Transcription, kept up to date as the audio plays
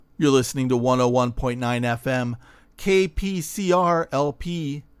You're listening to 101.9 FM, KPCR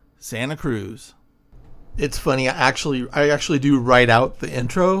LP, Santa Cruz. It's funny, I actually do write out the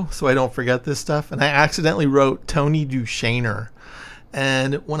intro so I don't forget this stuff, and I accidentally wrote Tony Duchesner.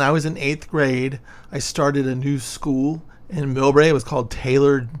 And when I was in 8th grade, I started a new school in Millbrae. It was called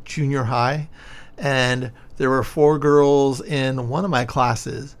Taylor Junior High, and there were 4 girls in one of my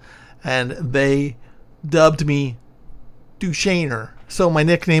classes, and they dubbed me Duchesner. So my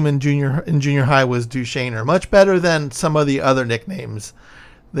nickname in junior high was Duchesner, much better than some of the other nicknames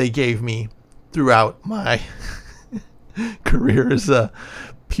they gave me throughout my career as a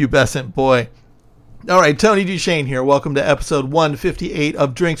pubescent boy. All right, Tony Duchesne here. Welcome to episode 158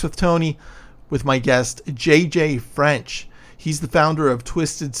 of Drinks with Tony with my guest, JJ French. He's the founder of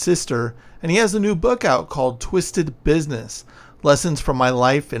Twisted Sister, and he has a new book out called Twisted Business, Lessons from My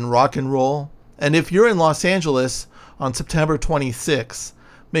Life in Rock and Roll. And if you're in Los Angeles on September 26th,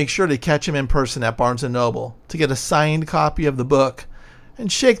 make sure to catch him in person at Barnes & Noble to get a signed copy of the book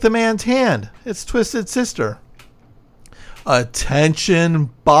and shake the man's hand. It's Twisted Sister. Attention,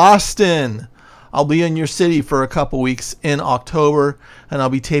 Boston! I'll be in your city for a couple weeks in October, and I'll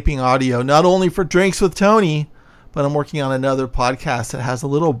be taping audio not only for Drinks with Tony, but I'm working on another podcast that has a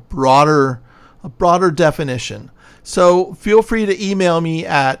broader definition. So feel free to email me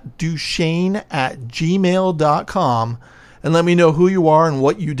at duchesne@gmail.com and let me know who you are and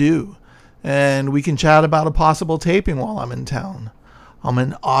what you do. And we can chat about a possible taping while I'm in town. I'm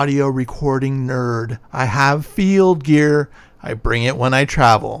an audio recording nerd. I have field gear. I bring it when I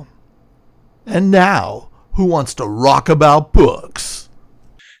travel. And now, who wants to rock about books?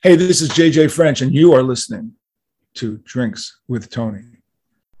 Hey, this is JJ French, and you are listening to Drinks with Tony.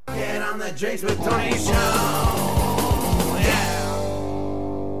 Get on the Drinks with Tony show.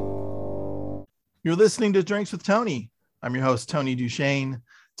 You're listening to Drinks with Tony. I'm your host, Tony Duchesne.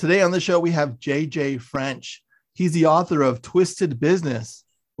 Today on the show, we have JJ French. He's the author of Twisted Business,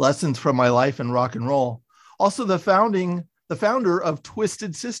 Lessons from My Life in Rock and Roll. Also the founder of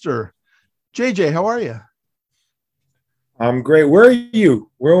Twisted Sister. JJ, how are you? I'm great. Where are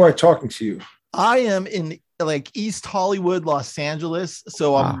you? Where am I talking to you? I am in East Hollywood, Los Angeles.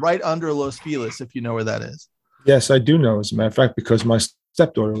 So I'm right under Los Feliz, if you know where that is. Yes, I do know, as a matter of fact, because my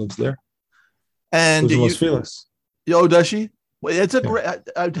stepdaughter lives there. And Los Feliz. Oh, does she? Well, it's a great.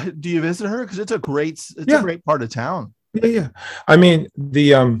 Do you visit her? Because it's a great part of town. Yeah. I mean,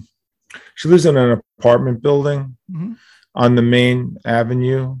 she lives in an apartment building on the main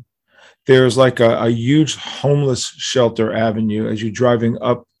avenue. There's like a huge homeless shelter avenue as you're driving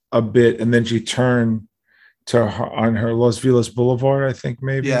up a bit, and then you turn on her Los Feliz Boulevard. I think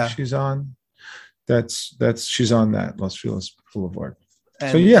maybe she's on. She's on that Los Feliz Boulevard.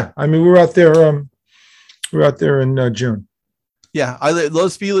 So yeah, I mean, we were out there in June. Yeah,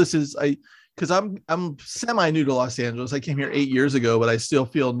 Los Feliz is because I'm semi new to Los Angeles. I came here 8 years ago, but I still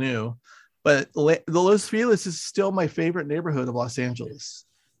feel new. But the Los Feliz is still my favorite neighborhood of Los Angeles.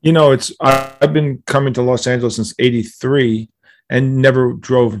 You know, I've been coming to Los Angeles since '83 and never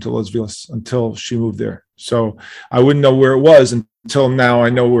drove into Los Feliz until she moved there. So I wouldn't know where it was until now.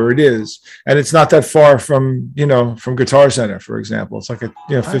 I know where it is, and it's not that far from Guitar Center, for example. It's like a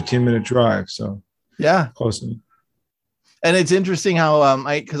 15-minute drive. So yeah, close enough. And it's interesting how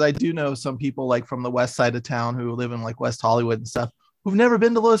because I do know some people like from the west side of town who live in like West Hollywood and stuff who've never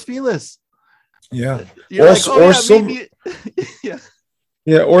been to Los Feliz. Yeah, yeah,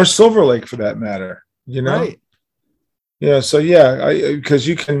 or Silver Lake for that matter. Right. Yeah. So because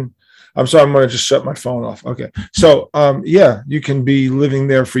you can. I'm sorry, I'm going to just shut my phone off. Okay. So you can be living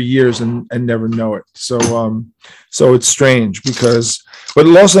there for years and never know it. So it's strange but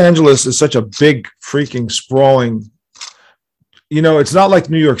Los Angeles is such a big freaking sprawling. It's not like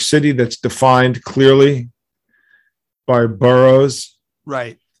New York City that's defined clearly by boroughs.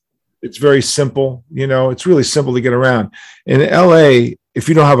 Right. It's very simple. It's really simple to get around. In LA, if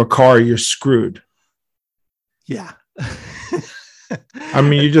you don't have a car, you're screwed. Yeah. I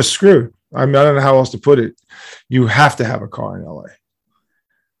mean, you're just screwed. I mean, I don't know how else to put it. You have to have a car in LA.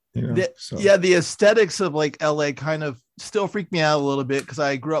 The aesthetics of like LA kind of still freak me out a little bit because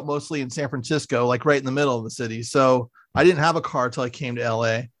I grew up mostly in San Francisco, like right in the middle of the city. So I didn't have a car till I came to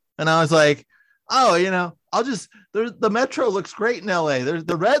LA, and I was like, oh, the metro looks great in LA.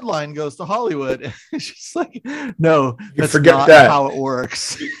 The red line goes to Hollywood. It's just like, no, that's not how it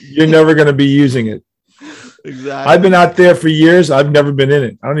works. You're never going to be using it. Exactly. I've been out there for years. I've never been in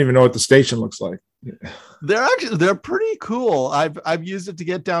it. I don't even know what the station looks like. They're pretty cool. I've used it to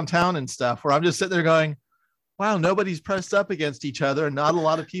get downtown and stuff where I'm just sitting there going, wow, nobody's pressed up against each other and not a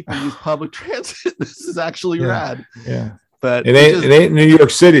lot of people use public transit. This is actually rad. Yeah. but it ain't New York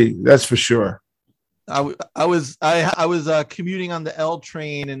City, that's for sure. I was commuting on the L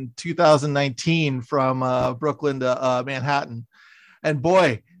train in 2019 from Brooklyn to Manhattan, and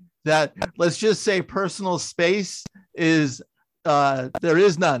boy, that, let's just say, personal space is there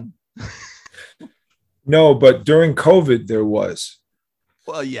is none. No, but during COVID there was.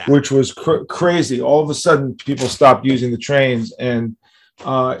 Well, yeah, which was crazy. All of a sudden, people stopped using the trains, and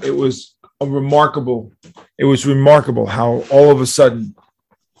it was remarkable. It was remarkable how all of a sudden,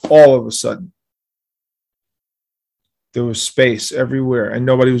 there was space everywhere, and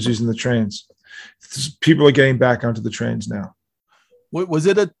nobody was using the trains. People are getting back onto the trains now. Was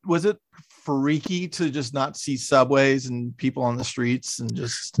it freaky to just not see subways and people on the streets and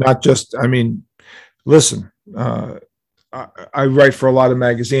just not just? I mean, listen. I write for a lot of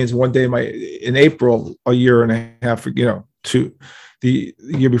magazines. One day, in April, a year and a half, to the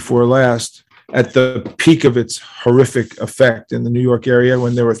year before last, at the peak of its horrific effect in the New York area,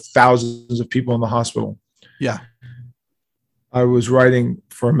 when there were thousands of people in the hospital. Yeah. I was writing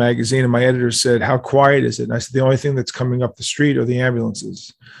for a magazine, and my editor said, "How quiet is it?" And I said, "The only thing that's coming up the street are the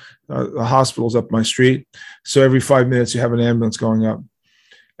ambulances. The hospital's up my street, so every 5 minutes you have an ambulance going up."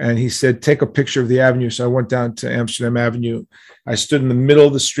 And he said, "Take a picture of the avenue." So I went down to Amsterdam Avenue. I stood in the middle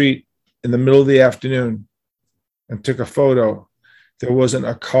of the street in the middle of the afternoon and took a photo. There wasn't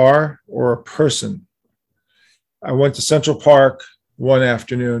a car or a person. I went to Central Park one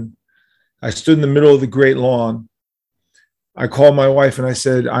afternoon. I stood in the middle of the Great Lawn. I called my wife and I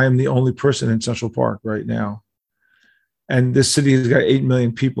said, "I am the only person in Central Park right now. And this city has got 8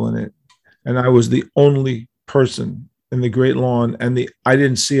 million people in it. And I was the only person in the Great Lawn, and I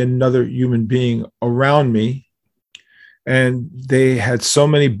didn't see another human being around me. And they had so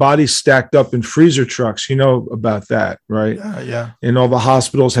many bodies stacked up in freezer trucks. You know about that, right? Yeah. And all the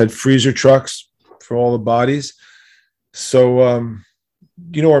hospitals had freezer trucks for all the bodies. So,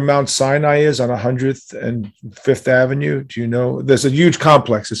 you know where Mount Sinai is on 100th and 5th Avenue? Do you know? There's a huge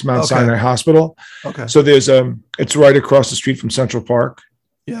complex. It's Mount Sinai Hospital. Okay. So it's right across the street from Central Park.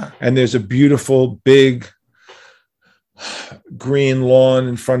 Yeah. And there's a beautiful big green lawn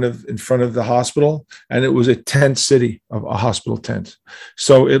in front of the hospital, and it was a tent city, of a hospital tent.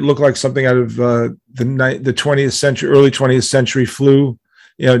 So it looked like something out of the 20th century, early 20th century flu,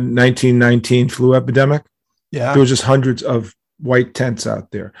 1919 flu epidemic. Yeah, there was just hundreds of white tents out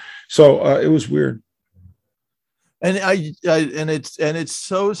there. So it was weird. And it's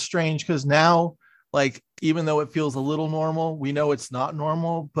so strange because now, like, even though it feels a little normal, we know it's not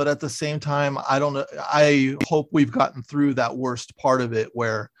normal, but at the same time, I don't know. I hope we've gotten through that worst part of it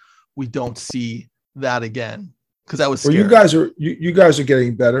where we don't see that again. Cause that was scary. Well, you guys are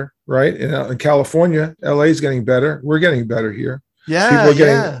getting better, right? In California, LA is getting better. We're getting better here.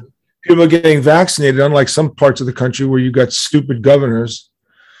 Yeah. People are getting vaccinated, unlike some parts of the country where you got stupid governors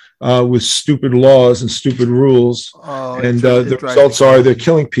with stupid laws and stupid rules. The results are they're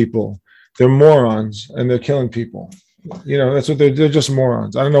killing people. They're morons, and they're killing people. That's what they're just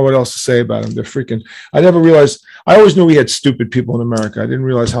morons. I don't know what else to say about them. They're freaking. I never realized. I always knew we had stupid people in America. I didn't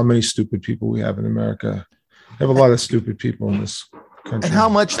realize how many stupid people we have in America. We have a lot of stupid people in this country. And how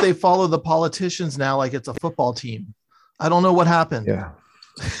much they follow the politicians now like it's a football team. I don't know what happened. Yeah.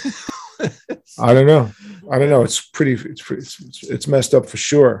 I don't know. It's messed up for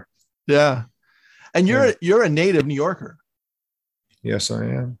sure. Yeah. And you're a native New Yorker. Yes, I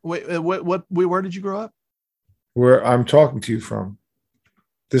am. Wait, where did you grow up? Where I'm talking to you from.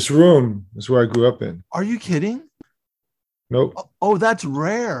 This room is where I grew up in. Are you kidding? Nope. Oh, that's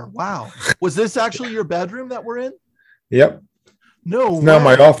rare. Wow. Was this actually your bedroom that we're in? Yep. No. It's not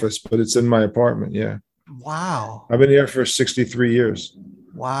my office, but it's in my apartment. Yeah. Wow. I've been here for 63 years.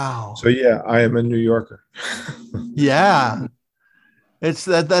 Wow. So yeah, I am a New Yorker. Yeah. It's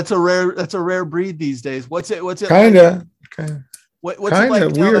that's a rare breed these days. What's it Kind of. What's it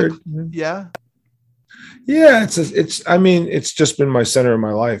like? Weird. Yeah. Yeah, it's just been my center of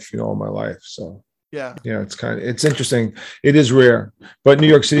my life, all my life. So yeah, it's interesting. It is rare, but New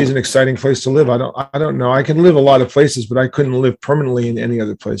York City is an exciting place to live. I don't know. I can live a lot of places, but I couldn't live permanently in any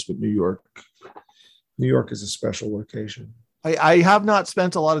other place but New York. New York is a special location. I have not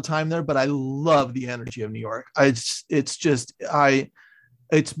spent a lot of time there, but I love the energy of New York. It's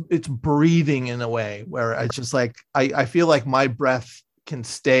breathing in a way where I just like, I feel like my breath can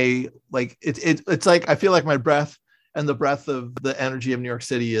stay like it's like, I feel like my breath and the breath of the energy of New York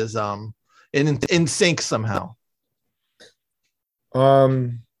City is in sync somehow. I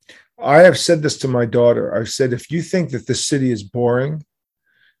have said this to my daughter. I've said, if you think that the city is boring,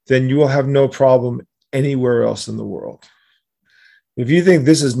 then you will have no problem anywhere else in the world. If you think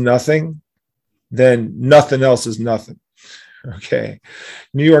this is nothing, then nothing else is nothing. Okay.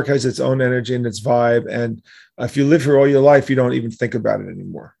 New York has its own energy and its vibe. And if you live here all your life, you don't even think about it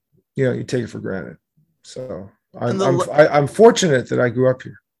anymore. You take it for granted. So I'm fortunate that I grew up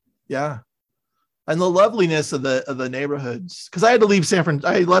here. Yeah. And the loveliness of the neighborhoods, because I had to leave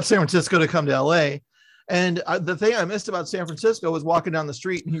I left San Francisco to come to LA. And the thing I missed about San Francisco was walking down the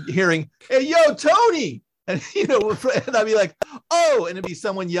street and hearing, "Hey, yo, Tony." And, and I'd be like, "Oh," and it'd be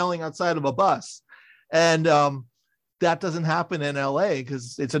someone yelling outside of a bus. And that doesn't happen in LA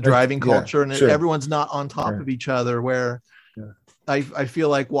because it's a driving culture and everyone's not on top of each other, where I feel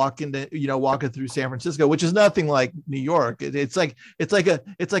like walking through San Francisco, which is nothing like New York. It's like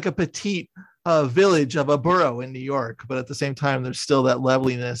a petite village of a borough in New York, but at the same time, there's still that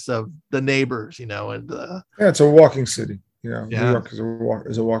loveliness of the neighbors, and it's a walking city. New York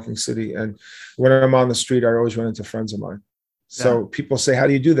is a walking city. And when I'm on the street, I always run into friends of mine. So people say, "How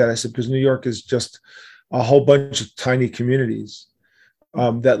do you do that?" I said, because New York is just a whole bunch of tiny communities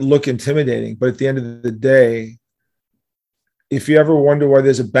that look intimidating. But at the end of the day, if you ever wonder why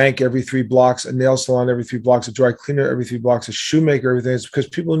there's a bank every 3 blocks, a nail salon every 3 blocks, a dry cleaner every 3 blocks, a shoemaker, everything, it's because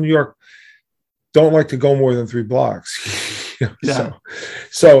people in New York don't like to go more than 3 blocks.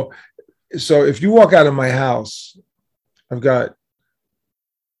 So if you walk out of my house, I've got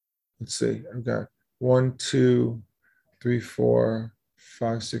 1, 2, 3, 4,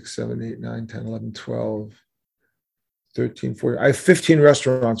 5, 6, 7, 8, 9, 10, 11, 12, 13, 14. I have 15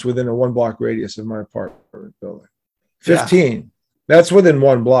 restaurants within a 1 block radius of my apartment building. 15. Yeah. That's within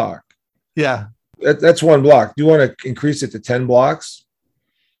 1 block. Yeah. That's 1 block. Do you want to increase it to 10 blocks?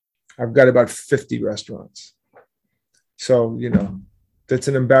 I've got about 50 restaurants. So, that's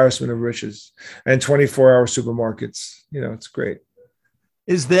an embarrassment of riches. And 24-hour supermarkets. It's great.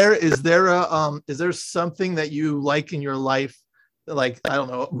 Is there something that you like in your life, like, I don't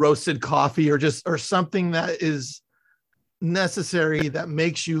know, roasted coffee or something that is necessary that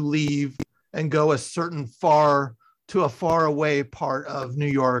makes you leave and go a far away part of New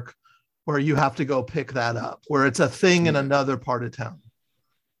York where you have to go pick that up, where it's a thing in another part of town?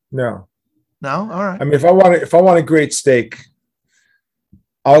 No. All right. I mean, if I want a great steak,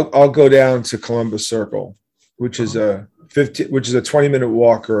 I'll go down to Columbus Circle, which is a 20-minute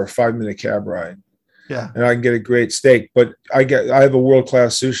walk or a 5-minute cab ride. Yeah. And I can get a great steak, but I have a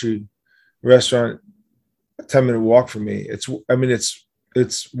world-class sushi restaurant, a 10-minute walk from me. It's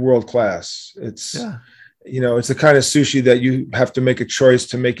world-class. It's the kind of sushi that you have to make a choice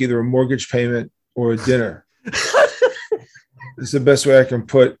to make either a mortgage payment or a dinner. It's the best way I can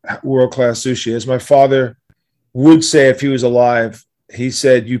put world-class sushi. As my father would say if he was alive, he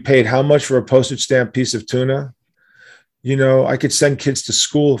said, "You paid how much for a postage stamp piece of tuna?" I could send kids to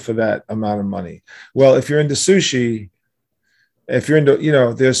school for that amount of money. Well, if you're into sushi, there's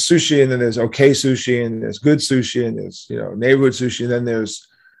sushi, and then there's okay sushi, and there's good sushi, and there's, neighborhood sushi, and then there's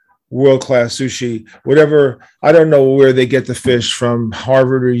world-class sushi, whatever. I don't know where they get the fish from,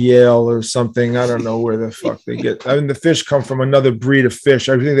 Harvard or Yale or something. I don't know where the fuck they get. I mean, the fish come from another breed of fish.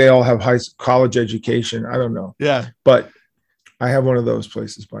 I think they all have high college education. I don't know. Yeah. But I have one of those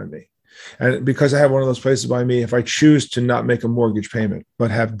places by me. And because I have one of those places by me, if I choose to not make a mortgage payment, but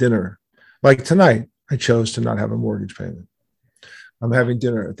have dinner, like tonight, I chose to not have a mortgage payment. I'm having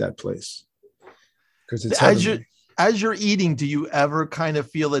dinner at that place because it's as you're eating, do you ever kind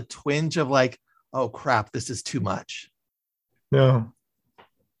of feel a twinge of like, "Oh crap, this is too much"? No.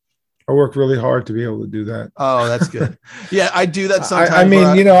 I work really hard to be able to do that. Oh, that's good. Yeah, I do that sometimes.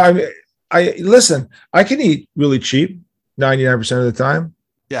 Listen, I can eat really cheap 99% of the time.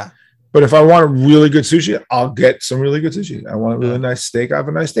 Yeah. But if I want a really good sushi, I'll get some really good sushi. I want a really nice steak. I have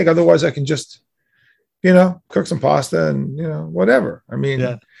a nice steak. Otherwise, I can just, cook some pasta and, whatever. I mean,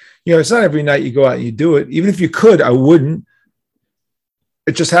 it's not every night you go out and you do it. Even if you could, I wouldn't.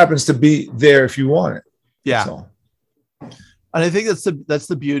 It just happens to be there if you want it. Yeah. And I think that's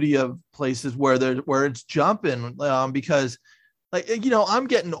the beauty of places where it's jumping, because, like, I'm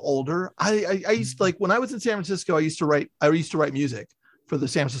getting older. I used to, like, when I was in San Francisco, I used to write music for the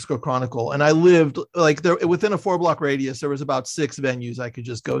San Francisco Chronicle. And I lived like there within a 4-block radius. There was about 6 venues I could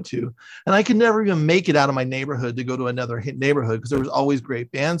just go to. And I could never even make it out of my neighborhood to go to another neighborhood because there was always great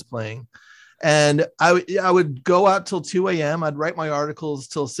bands playing. And I would go out till 2 a.m. I'd write my articles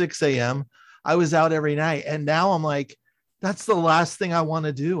till 6 a.m. I was out every night. And now I'm like, that's the last thing I want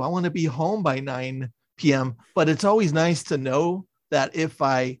to do. I want to be home by 9 p.m. But it's always nice to know that if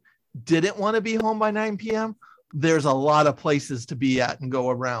I didn't want to be home by 9 p.m., there's a lot of places to be at and go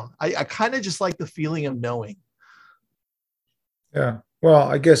around. I kind of just like the feeling of knowing. Yeah. Well,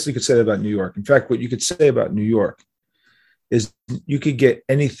 I guess you could say that about New York. In fact, what you could say about New York is you could get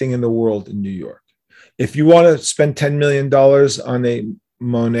anything in the world in New York. If you want to spend $10 million on a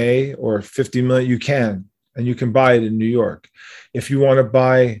Monet or 50 million, you can, and you can buy it in New York. If you want to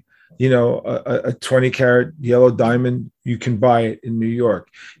buy, a 20 karat yellow diamond, you can buy it in New York.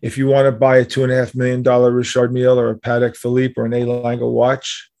 If you want to buy a $2.5 million Richard Mille or a Patek Philippe or an A. Lange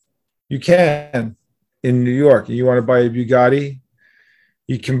watch, you can in New York. You want to buy a Bugatti,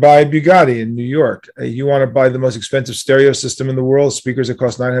 you can buy a Bugatti in New York. You want to buy the most expensive stereo system in the world, speakers that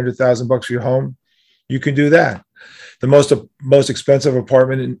cost $900,000 for your home, you can do that. The most expensive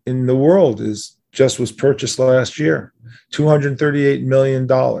apartment in the world was purchased last year, $238 million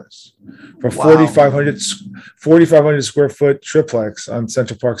for 4,500 square foot triplex on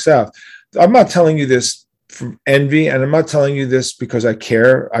Central Park South. I'm not telling you this from envy, and I'm not telling you this because I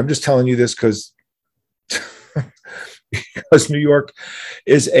care. I'm just telling you this because New York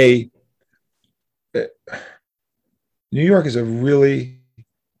is a really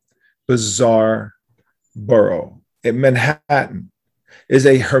bizarre borough. Manhattan is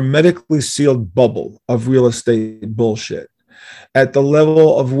a hermetically sealed bubble of real estate bullshit at the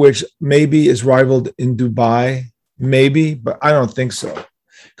level of which maybe is rivaled in Dubai, maybe, but I don't think so.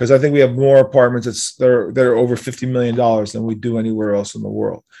 Because I think we have more apartments that are over $50 million than we do anywhere else in the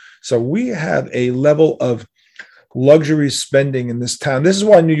world. So we have a level of luxury spending in this town. This is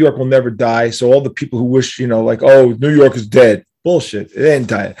why New York will never die. So all the people who wish, oh, New York is dead. Bullshit. It ain't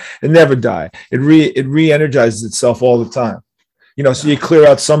die. It never die. It re-energizes itself all the time. So you clear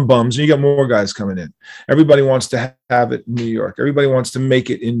out some bums and you get more guys coming in. Everybody wants to have it in New York. Everybody wants to make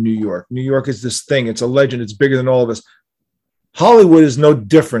it in New York. New York is this thing. It's a legend. It's bigger than all of us. Hollywood is no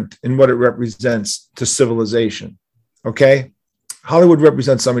different in what it represents to civilization. Okay? Hollywood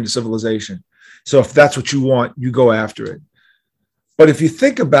represents something to civilization. So if that's what you want, you go after it. But if you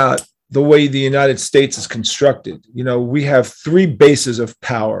think about the way the United States is constructed, we have three bases of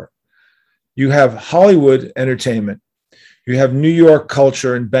power. You have Hollywood entertainment, you have New York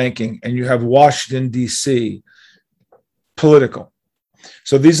culture and banking, and you have Washington, D.C. political.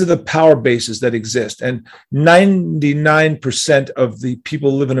 So these are the power bases that exist. And 99% of the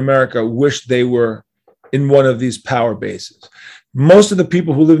people who live in America wish they were in one of these power bases. Most of the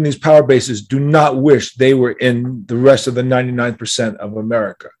people who live in these power bases do not wish they were in the rest of the 99% of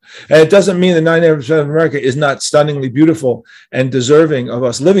America. And it doesn't mean that 99% of America is not stunningly beautiful and deserving of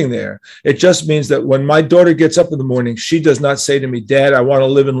us living there. It just means that when my daughter gets up in the morning, she does not say to me, Dad, I want to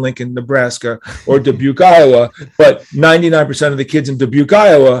live in Lincoln, Nebraska, or Dubuque, Iowa. But 99% of the kids in Dubuque,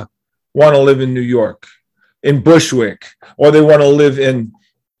 Iowa want to live in New York, in Bushwick, or they want to live in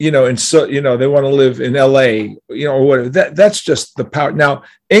they want to live in LA, or whatever. That's just the power. Now,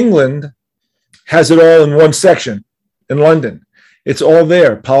 England has it all in one section in London. It's all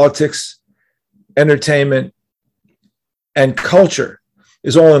there. Politics, entertainment, and culture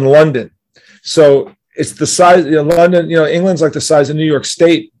is all in London. So it's the size, London, England's like the size of New York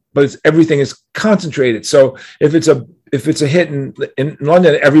State, but everything is concentrated. So if it's a hit in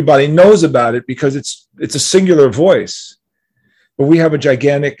London, everybody knows about it because it's a singular voice. But we have a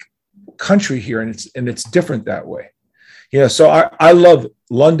gigantic country here, and it's different that way. So I love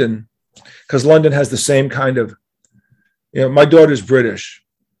London because London has the same kind of, my daughter's British,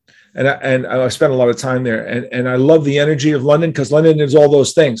 and I spent a lot of time there, and I love the energy of London because London is all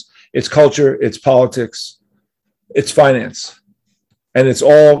those things. It's culture, it's politics, it's finance, and it's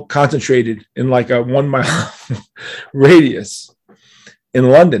all concentrated in like a 1 mile radius in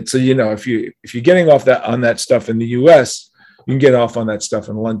London. So if you're getting off on that stuff in the U.S., you can get off on that stuff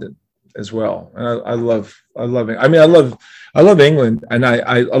in London as well. And I love it. I mean, I love England, and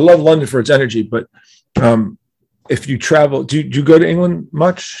I love London for its energy. But if you travel, do you go to England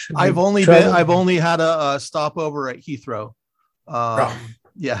much? I've only had a stopover at Heathrow.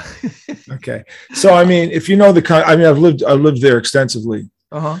 Yeah. Okay. So I mean, if I've lived there extensively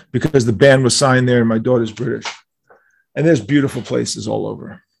because the band was signed there, and my daughter's British, and there's beautiful places all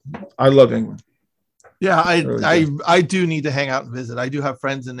over. I love England. Yeah, I do need to hang out and visit. I do have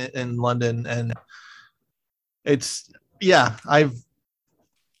friends in London, and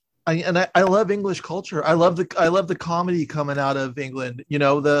I love English culture. I love the comedy coming out of England.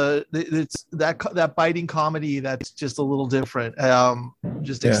 It's that biting comedy that's just a little different.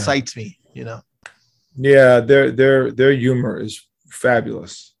 Excites me. Yeah, their humor is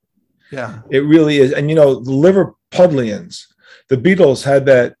fabulous. Yeah, it really is. And the Liverpudlians, the Beatles had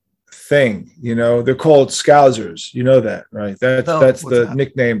that thing, they're called Scousers. You know that, right? That's the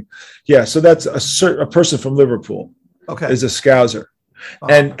nickname. Yeah, so that's a person from Liverpool. Okay, is a Scouser,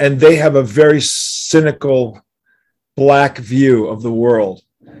 and they have a very cynical, black view of the world.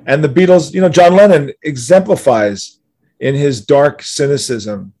 And the Beatles, John Lennon exemplifies in his dark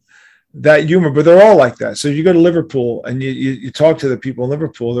cynicism that humor, but they're all like that. So you go to Liverpool and you talk to the people in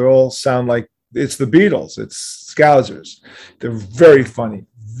Liverpool, they all sound like it's the Beatles, it's Scousers. They're very funny,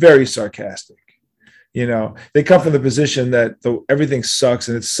 very sarcastic. You know, they come from the position that everything sucks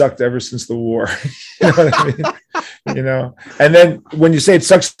and it's sucked ever since the war. You know what I mean? You know, and then when you say it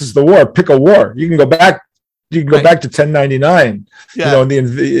sucks since the war, pick a war. You can go back. You can go back to 1099. Yeah. You know,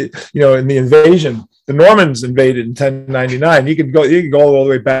 in the invasion, the Normans invaded in 1099. You can go all the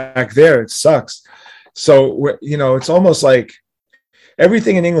way back there. It sucks. So you know, it's almost like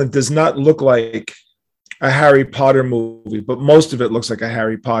everything in England does not look like a Harry Potter movie, but most of it looks like a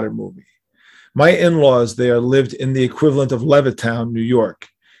Harry Potter movie. My in-laws there lived in the equivalent of Levittown, New York,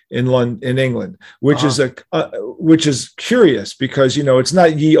 in England, which is curious because, you know, it's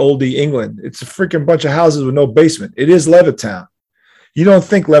not ye olde England. It's a freaking bunch of houses with no basement. It is Levittown. You don't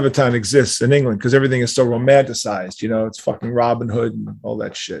think Levittown exists in England because everything is so romanticized. You know, it's fucking Robin Hood and all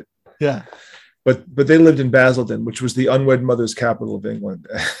that shit. Yeah. But they lived in Basildon, which was the unwed mother's capital of England.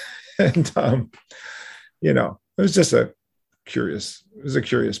 And, you know, it was just a curious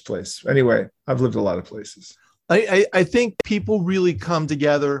place. Anyway, I've lived a lot of places. I think people really come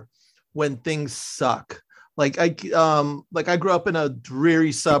together when things suck. Like I grew up in a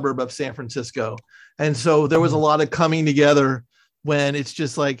dreary suburb of San Francisco. And so there was a lot of coming together when it's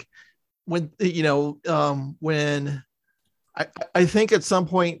just like, when, you know, when I think at some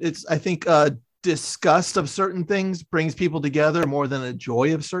point disgust of certain things brings people together more than a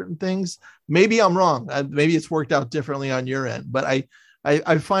joy of certain things. Maybe I'm wrong. Maybe it's worked out differently on your end, but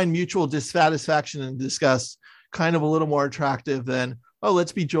I find mutual dissatisfaction and disgust kind of a little more attractive than, oh,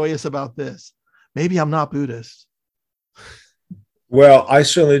 let's be joyous about this. Maybe I'm not Buddhist. Well, I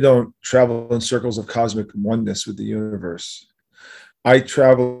certainly don't travel in circles of cosmic oneness with the universe. I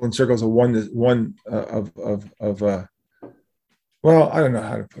travel in circles of oneness, well, I don't know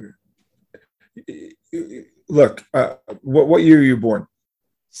how to put it. Look, what year were you born?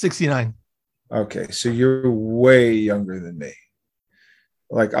 69. Okay, so you're way younger than me.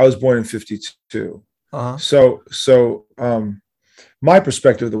 Like I was born in 52. Uh-huh. So my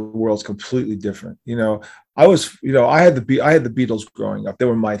perspective of the world is completely different. You know, I had the Beatles growing up. They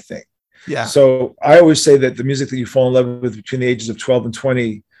were my thing. Yeah. So I always say that the music that you fall in love with between the ages of 12 and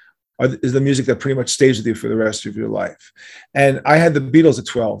 20 is the music that pretty much stays with you for the rest of your life. And I had the Beatles at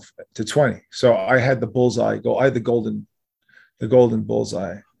 12 to 20. So I had the bullseye I had the golden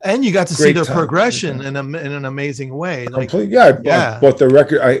bullseye. And you got to see their progression in an amazing way. Like, I bought their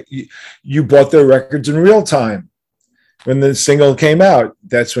record. You bought their records in real time. When the single came out,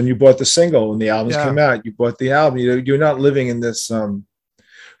 that's when you bought the single. When the albums came out, you bought the album. You're not living in this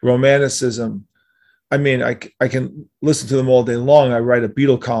romanticism. I mean, I can listen to them all day long. I write a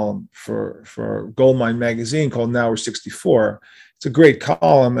Beatle column for Goldmine magazine called Now We're 64. It's a great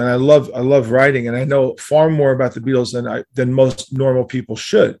column, and I love writing, and I know far more about the Beatles than most normal people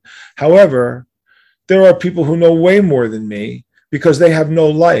should. However, there are people who know way more than me because they have no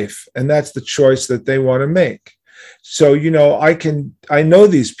life, and that's the choice that they want to make. So, you know, I know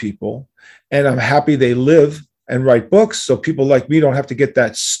these people, and I'm happy they live and write books. So people like me don't have to get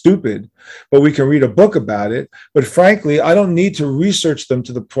that stupid, but we can read a book about it. But frankly, I don't need to research them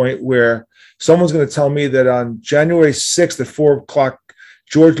to the point where someone's going to tell me that on January 6th at 4:00,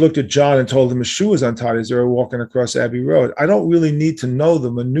 George looked at John and told him his shoe was untied as they were walking across Abbey Road. I don't really need to know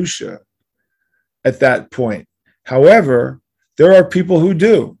the minutia at that point. However, there are people who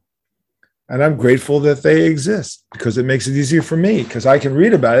do. And I'm grateful that they exist because it makes it easier for me because I can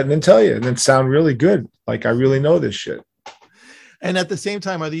read about it and then tell you and then sound really good. Like I really know this shit. And at the same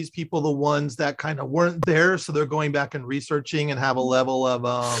time, are these people the ones that kind of weren't there? So they're going back and researching and have a level of,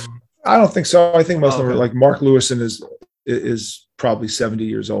 I don't think so. I think most of them are like Mark Lewison is probably 70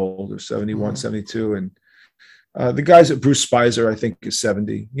 years old or 71, 72. And the guys at Bruce Spicer, I think is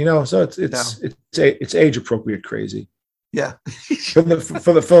 70, you know, so it's age appropriate crazy. Yeah. for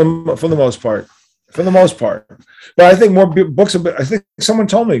the most part. But I think more books. I think someone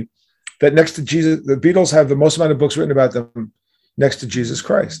told me that next to Jesus, the Beatles have the most amount of books written about them next to Jesus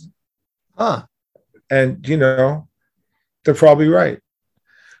Christ. Huh. And, you know, they're probably right.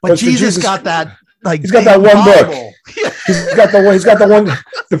 But Jesus got that, like, he's got that one Bible. Book. He's got the one.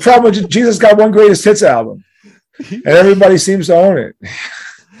 The problem is Jesus got one greatest hits album, and everybody seems to own it.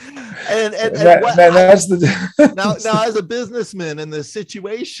 And that's the now as a businessman in this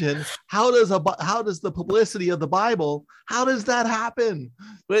situation, how does the publicity of the Bible, how does that happen?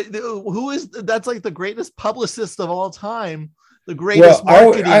 That's like the greatest publicist of all time, the greatest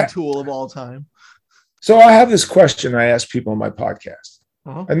marketing tool of all time. So I have this question I ask people on my podcast.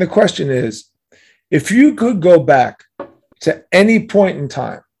 Uh-huh. And the question is, if you could go back to any point in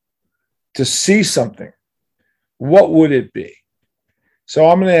time to see something, what would it be? So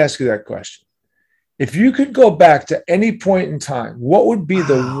I'm going to ask you that question. If you could go back to any point in time, what would be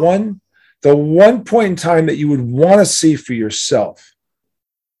the one point in time that you would want to see for yourself?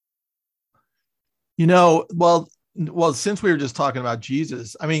 Well, since we were just talking about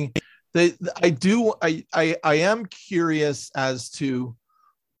Jesus, I mean, I am curious as to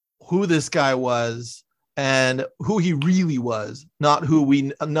who this guy was and who he really was, not who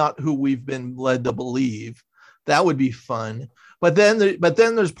we've been led to believe. That would be fun. But then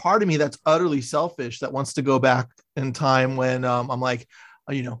there's part of me that's utterly selfish that wants to go back in time when I'm like,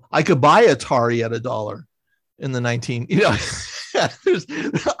 I could buy Atari at $1 in the 19,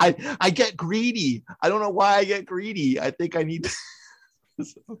 I get greedy. I don't know why I get greedy. I think I need to,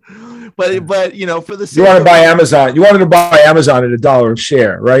 but for the sake you want to buy Amazon. You wanted to buy Amazon at $1 a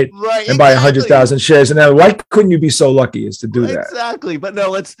share, right? Right. And buy 100,000 shares. And now, why couldn't you be so lucky as to do that? Exactly. But no,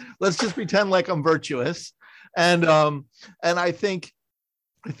 let's just pretend like I'm virtuous. And I think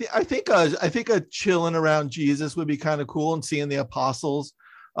a chilling around Jesus would be kind of cool, and seeing the apostles,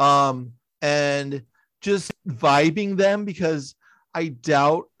 and just vibing them, because I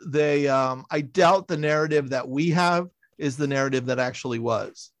doubt the narrative that we have is the narrative that actually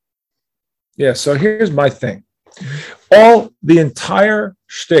was. Yeah. So here's my thing. The entire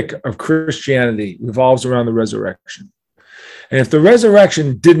shtick of Christianity revolves around the resurrection. And if the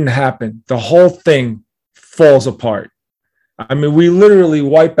resurrection didn't happen, the whole thing falls apart. I mean, we literally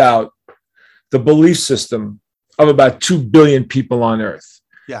wipe out the belief system of about 2 billion people on earth.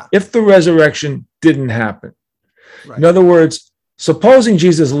 Yeah. If the resurrection didn't happen. Right. In other words, supposing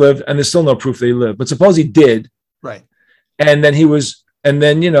Jesus lived, and there's still no proof that he lived, but suppose he did. Right. And then he was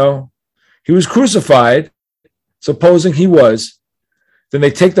crucified, supposing he was, then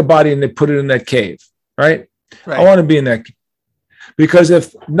they take the body and they put it in that cave, right? I want to be in that cave. Because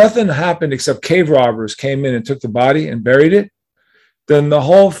if nothing happened except cave robbers came in and took the body and buried it, then the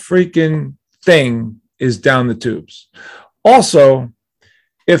whole freaking thing is down the tubes. Also,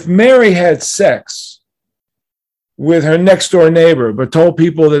 if Mary had sex with her next door neighbor, but told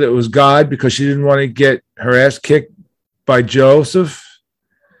people that it was God because she didn't want to get her ass kicked by Joseph,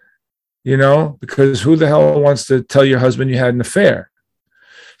 because who the hell wants to tell your husband you had an affair?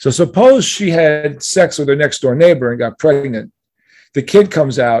 So suppose she had sex with her next door neighbor and got pregnant. The kid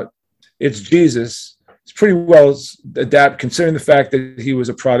comes out, it's Jesus. It's pretty well adapted, considering the fact that he was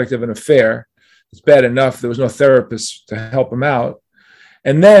a product of an affair. It's bad enough there was no therapist to help him out.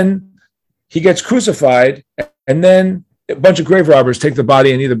 And then he gets crucified, and then a bunch of grave robbers take the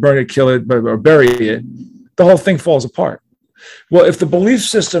body and either burn it, kill it, or bury it. The whole thing falls apart. Well, if the belief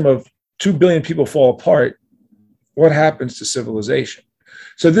system of 2 billion people fall apart, what happens to civilization?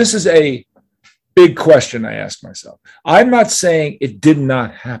 So this is a big question I ask myself. I'm not saying it did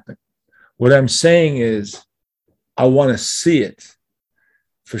not happen. What I'm saying is I want to see it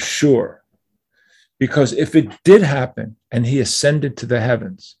for sure. Because if it did happen and he ascended to the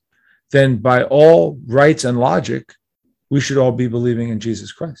heavens, then by all rights and logic, we should all be believing in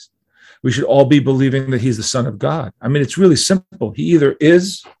Jesus Christ. We should all be believing that he's the Son of God. I mean, it's really simple. He either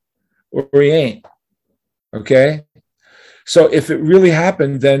is or he ain't. Okay? So if it really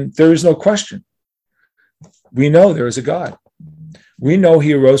happened, then there is no question. We know there is a God. We know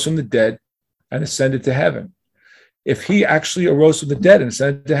he arose from the dead and ascended to heaven. If he actually arose from the dead and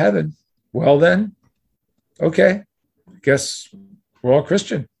ascended to heaven, well then, okay, guess we're all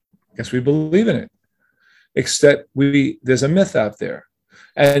Christian. Guess we believe in it. Except there's a myth out there.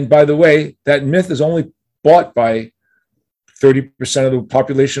 And by the way, that myth is only bought by 30% of the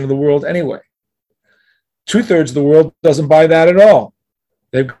population of the world anyway. 2/3 of the world doesn't buy that at all.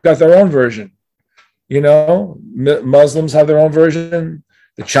 They've got their own version. Muslims have their own version.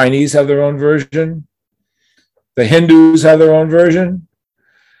 The Chinese have their own version. The Hindus have their own version.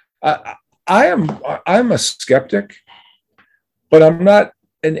 I'm a skeptic, but I'm not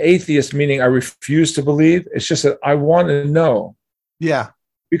an atheist, meaning I refuse to believe. It's just that I want to know. Yeah.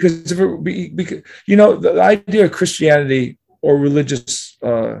 Because the idea of Christianity or religious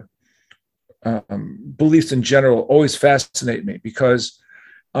beliefs in general always fascinate me, because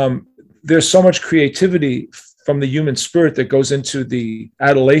there's so much creativity from the human spirit that goes into the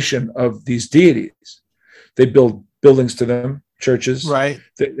adulation of these deities. They build buildings to them, churches. Right.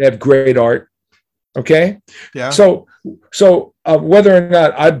 They have great art. Okay. Yeah. So whether or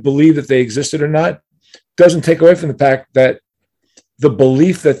not I believe that they existed or not doesn't take away from the fact that the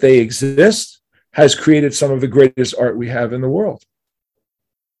belief that they exist has created some of the greatest art we have in the world.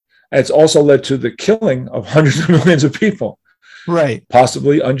 And it's also led to the killing of hundreds of millions of people. Right.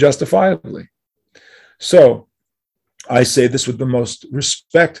 Possibly unjustifiably. So I say this with the most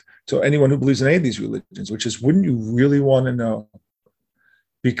respect to anyone who believes in any of these religions, which is, wouldn't you really want to know?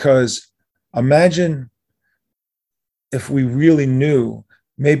 Because imagine if we really knew,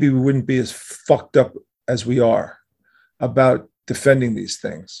 maybe we wouldn't be as fucked up as we are about defending these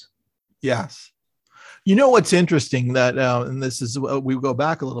things. Yes. You know what's interesting that, and this is, we go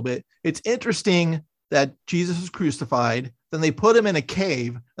back a little bit. It's interesting that Jesus was crucified, then they put him in a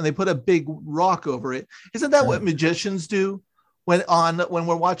cave and they put a big rock over it. Isn't that what magicians do when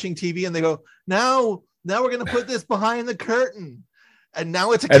we're watching TV and they go, now we're going to put this behind the curtain, and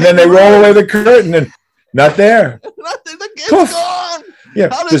now it's a and then they roll away the curtain and not there. It's gone. Yeah,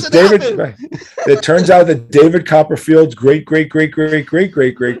 does David. It turns out that David Copperfield's great grandkids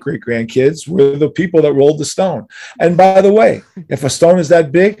were the people that rolled the stone. And by the way, if a stone is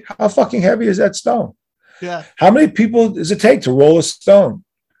that big, how fucking heavy is that stone? Yeah. How many people does it take to roll a stone?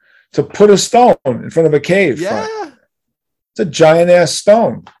 To put a stone in front of a cave? Yeah. It's a giant ass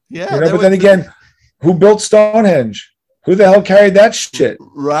stone. Yeah. But then again, who built Stonehenge? Who the hell carried that shit?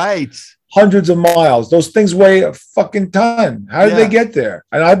 Right. Hundreds of miles. Those things weigh a fucking ton. How did they get there?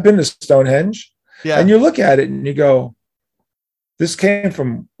 And I've been to Stonehenge. Yeah. And you look at it and you go, this came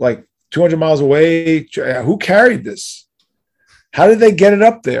from like 200 miles away. Who carried this? How did they get it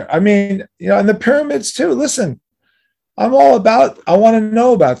up there? I mean, and the pyramids too. Listen, I want to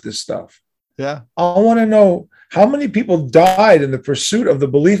know about this stuff. Yeah. I want to know how many people died in the pursuit of the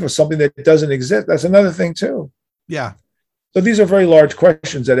belief of something that doesn't exist. That's another thing too. Yeah. So these are very large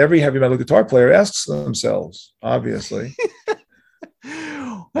questions that every heavy metal guitar player asks themselves, obviously.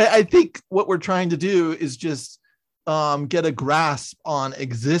 I think what we're trying to do is just get a grasp on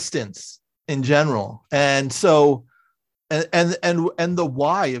existence in general. And so, and the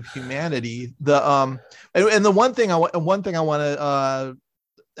why of humanity, and the one thing I want to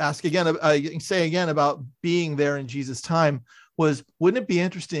ask again, say again about being there in Jesus' time was, wouldn't it be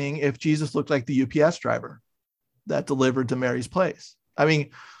interesting if Jesus looked like the UPS driver that delivered to Mary's place? I mean,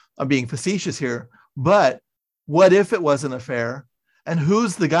 I'm being facetious here, but what if it was an affair? And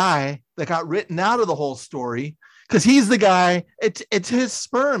who's the guy that got written out of the whole story? Because he's the guy, it's his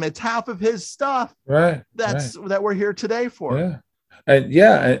sperm, it's half of his stuff. Right. That we're here today for. Yeah.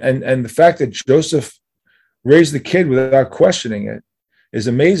 And the fact that Joseph raised the kid without questioning it is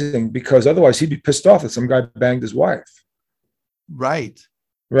amazing, because otherwise he'd be pissed off that some guy banged his wife. Right.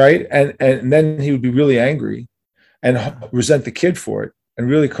 And then he would be really angry and resent the kid for it, and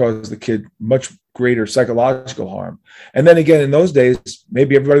really cause the kid much greater psychological harm. And then again, in those days,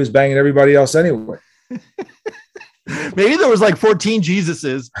 maybe everybody was banging everybody else anyway. Maybe there was like 14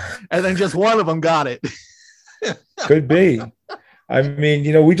 Jesuses, and then just one of them got it. Could be. I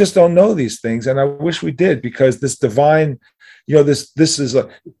mean, we just don't know these things, and I wish we did, because this divine, this is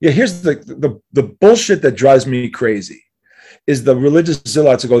here's the bullshit that drives me crazy is the religious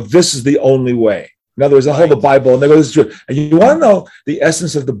zealots who go, this is the only way. In other words, they hold the Bible and they go, this is true. And you want to know the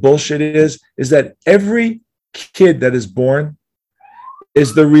essence of the bullshit is that every kid that is born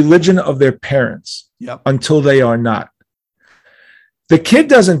is the religion of their parents until they are not. The kid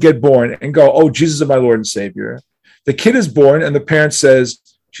doesn't get born and go, oh, Jesus is my Lord and Savior. The kid is born and the parent says,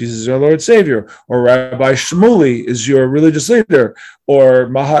 Jesus is our Lord and Savior, or Rabbi Shmuley is your religious leader, or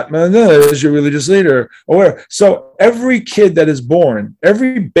Mahatma is your religious leader, or whatever. So every kid that is born,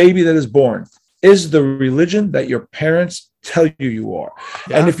 every baby that is born, is the religion that your parents tell you are.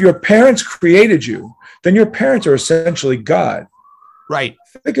 Yeah. And if your parents created you, then your parents are essentially God. Right.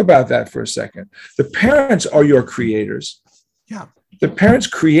 Think about that for a second. The parents are your creators. Yeah. The parents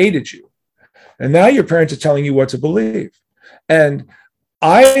created you. And now your parents are telling you what to believe. And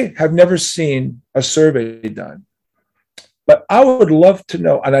I have never seen a survey done, but I would love to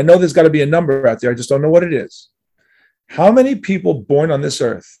know, and I know there's got to be a number out there, I just don't know what it is. How many people born on this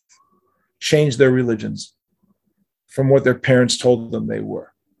earth change their religions from what their parents told them they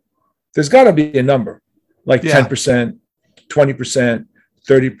were? There's got to be a number, like 10%, 20%,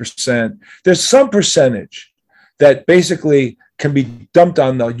 30%. There's some percentage that basically can be dumped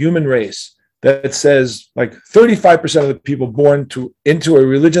on the human race that says like 35% of the people born into a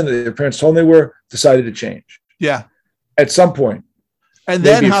religion that their parents told them they were decided to change. Yeah. At some point. And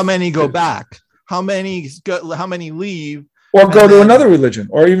then how many go back? How many leave? Or go to another religion,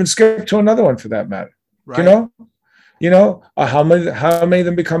 or even skip to another one for that matter. Right. How many of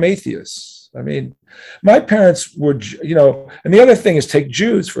them become atheists? I mean, my parents were, and the other thing is, take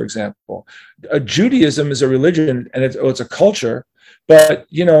Jews, for example. Judaism is a religion and it's a culture, but,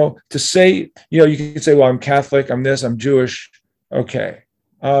 to say, you can say, well, I'm Catholic, I'm this, I'm Jewish. Okay.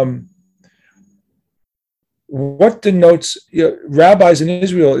 what denotes, rabbis in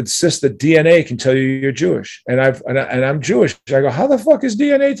Israel insist that DNA can tell you you're Jewish, and I'm Jewish. I go, how the fuck is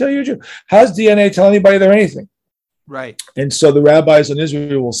DNA tell you Jewish? How does DNA tell anybody they're anything? Right. And so the rabbis in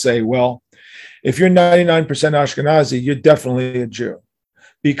Israel will say, well, if you're 99% Ashkenazi, you're definitely a Jew,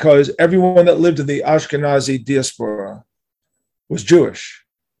 because everyone that lived in the Ashkenazi diaspora was Jewish.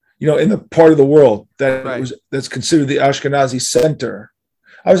 In the part of the world that's considered the Ashkenazi center.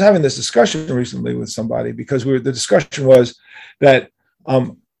 I was having this discussion recently with somebody, because the discussion was that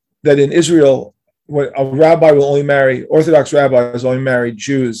in Israel, when a rabbi will only marry, Orthodox rabbis only marry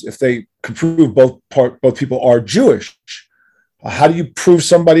Jews if they can prove both people are Jewish. How do you prove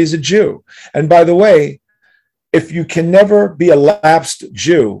somebody's a Jew? And by the way, if you can never be a lapsed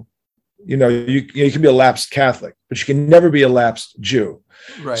Jew, you can be a lapsed Catholic, but you can never be a lapsed Jew.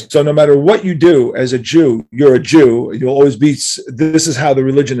 Right. So no matter what you do as a Jew, you're a Jew. You'll always be. This is how the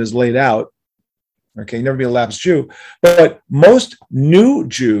religion is laid out. Okay, you never be a lapsed Jew. But most new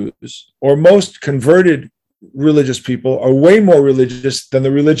Jews or most converted religious people are way more religious than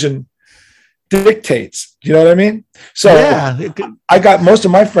the religion dictates. You know what I mean? So I got most of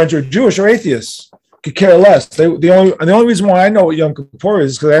my friends are Jewish or atheists. Could care less. The only reason why I know what Yom Kippur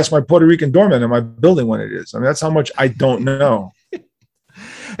is because I asked my Puerto Rican doorman in my building when it is. I mean, that's how much I don't know.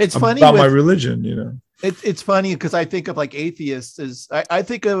 It's funny about my religion, It's funny because I think of like atheists I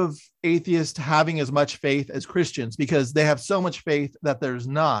think of atheists having as much faith as Christians, because they have so much faith that there's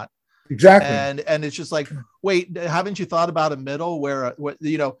not. Exactly. And it's just like, wait, haven't you thought about a middle where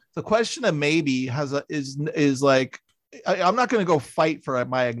the question of maybe is like, I'm not going to go fight for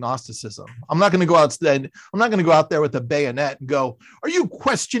my agnosticism. I'm not going to go out there with a bayonet and go, are you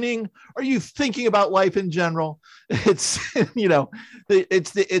questioning? Are you thinking about life in general? It's,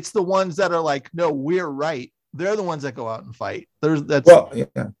 it's the ones that are like, no, we're right. They're the ones that go out and fight.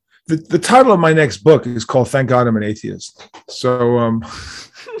 The title of my next book is called Thank God I'm an Atheist. So,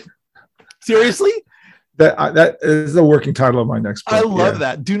 seriously? That is the working title of my next book. I love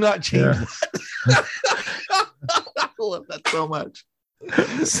that. Do not change that. I love that so much.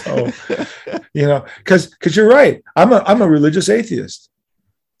 So, because you're right. I'm a religious atheist.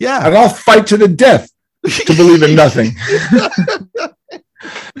 Yeah. And I'll fight to the death to believe in nothing.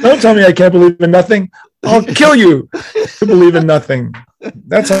 Don't tell me I can't believe in nothing. I'll kill you to believe in nothing.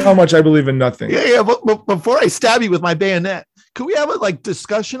 That's how much I believe in nothing. Yeah. But before I stab you with my bayonet, could we have a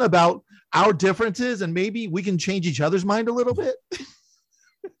discussion about our differences and maybe we can change each other's mind a little bit?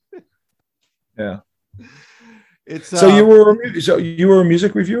 Yeah. It's so you were a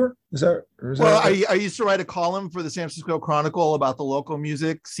music reviewer? Is that right? I used to write a column for the San Francisco Chronicle about the local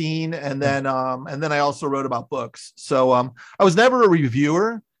music scene, and then I also wrote about books. So I was never a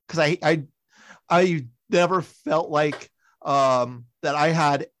reviewer because I never felt like that I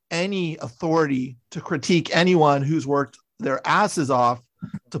had any authority to critique anyone who's worked their asses off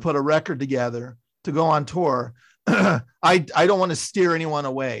to put a record together, to go on tour. I don't want to steer anyone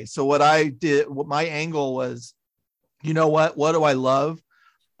away. So what my angle was, what do I love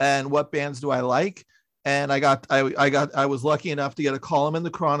and what bands do I like? And I was lucky enough to get a column in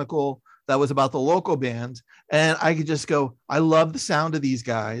the Chronicle that was about the local bands. And I could just go, I love the sound of these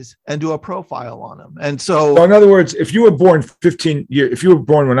guys, and do a profile on them. And so in other words, if you were born if you were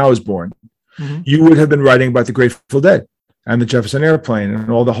born when I was born, mm-hmm. you would have been writing about the Grateful Dead and the Jefferson Airplane and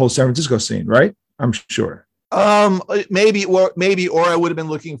all the whole San Francisco scene, right? I'm sure. Maybe, or I would have been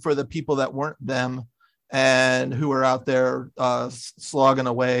looking for the people that weren't them and who were out there slogging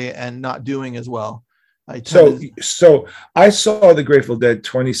away and not doing as well. So I saw the Grateful Dead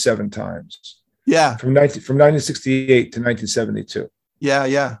 27 times. Yeah. From 1968 to 1972. Yeah.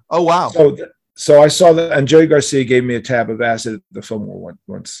 Yeah. Oh, wow. So I saw that, and Jerry Garcia gave me a tab of acid at the Fillmore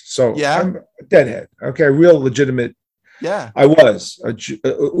once. So yeah. I'm a deadhead. Okay. A real legitimate. Yeah. I was a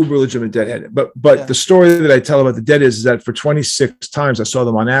uber legitimate deadhead. But yeah. The story that I tell about the Dead is that for 26 times I saw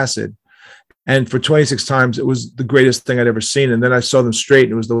them on acid. And for 26 times, it was the greatest thing I'd ever seen. And then I saw them straight,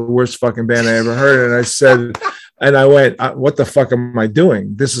 and it was the worst fucking band I ever heard. And I said, and I went, what the fuck am I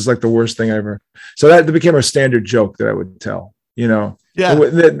doing? This is like the worst thing ever. So that became a standard joke that I would tell, Yeah.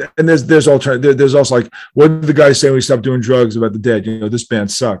 And there's alternative. There's also like, what did the guy say when we stopped doing drugs about the Dead? This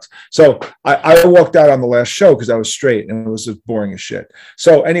band sucks. So I walked out on the last show because I was straight and it was just boring as shit.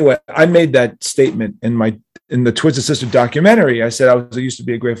 So anyway, I made that statement in the Twisted Sister documentary. I said I used to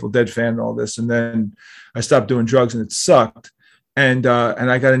be a Grateful Dead fan and all this, and then I stopped doing drugs and it sucked. And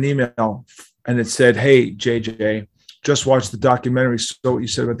I got an email and it said, "Hey JJ, just watched the documentary. So what you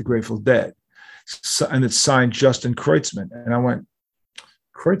said about the Grateful Dead." And it's signed Justin Kreutzmann. And I went,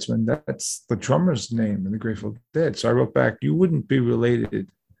 Kreutzmann, that's the drummer's name in the Grateful Dead. So I wrote back, you wouldn't be related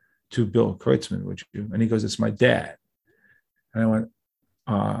to Bill Kreutzmann, would you? And he goes, it's my dad. And I went,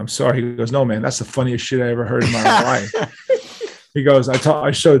 I'm sorry. He goes, no, man, that's the funniest shit I ever heard in my life. He goes,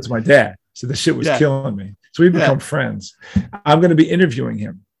 I showed it to my dad. So the shit was killing me. So we become friends. I'm going to be interviewing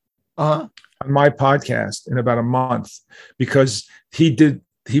him on my podcast in about a month because he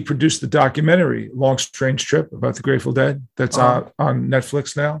produced the documentary Long Strange Trip about the Grateful Dead that's out on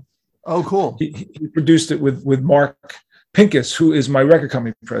Netflix now. Oh, cool. He produced it with Mark Pincus, who is my record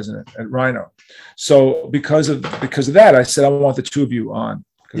company president at Rhino. So because of that, I said, I want the two of you on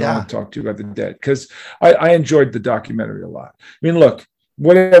because I want to talk to you about the Dead because I enjoyed the documentary a lot. I mean, look,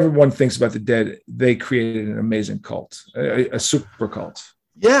 whatever one thinks about the Dead, they created an amazing cult, a super cult.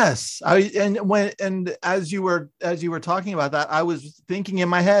 Yes, and as you were talking about that, I was thinking in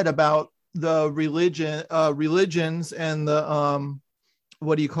my head about the religions and the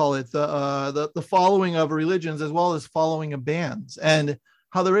what do you call it, the following of religions as well as following of bands, and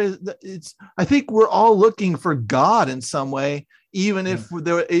how I think we're all looking for God in some way, even if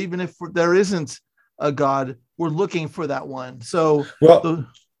there isn't a God, we're looking for that one. So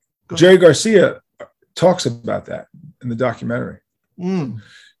Jerry Garcia talks about that in the documentary.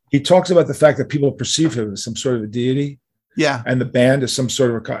 He talks about the fact that people perceive him as some sort of a deity. Yeah. And the band is some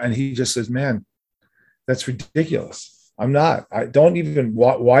sort of and he just says, man, that's ridiculous. I'm not. I don't even,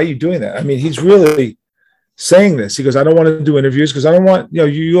 why are you doing that? I mean, he's really saying this. He goes, I don't want to do interviews because I don't want,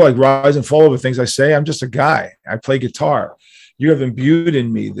 you like rise and fall over things I say. I'm just a guy. I play guitar. You have imbued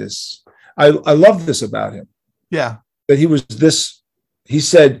in me this. I love this about him. Yeah. That he was this, he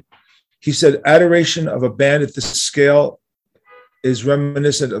said, adoration of a band at this scale is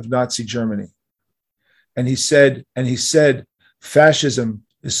reminiscent of Nazi Germany. And he said, fascism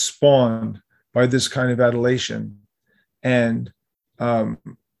is spawned by this kind of adulation. And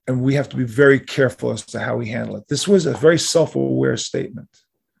we have to be very careful as to how we handle it. This was a very self-aware statement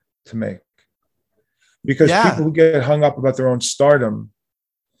to make. Because people who get hung up about their own stardom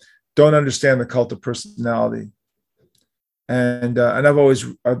don't understand the cult of personality. And I've always,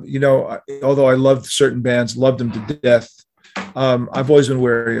 although I loved certain bands, loved them to death, I've always been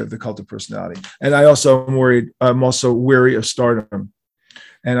wary of the cult of personality. And I'm also wary of stardom.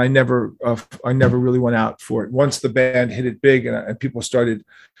 And I never really went out for it. Once the band hit it big and people started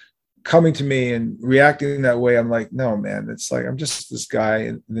coming to me and reacting that way, I'm like, no, man, it's like, I'm just this guy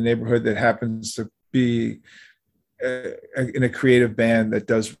in the neighborhood that happens to be in a creative band that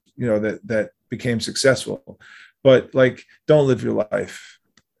does, that became successful. But like, don't live your life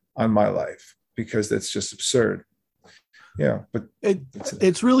on my life because that's just absurd. Yeah, but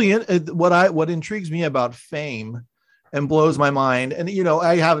it's really what intrigues me about fame and blows my mind. And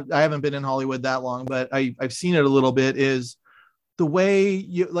I haven't been in Hollywood that long, but I've seen it a little bit. Is the way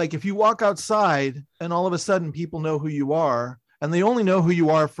you, like, if you walk outside and all of a sudden people know who you are, and they only know who you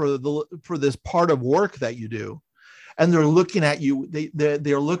are for this part of work that you do, and they're looking at you.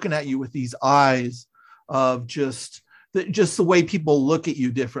 They're looking at you with these eyes of just the way people look at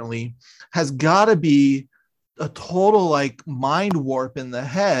you differently has got to be a total like mind warp in the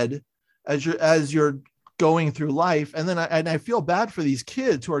head as you're going through life. And then I feel bad for these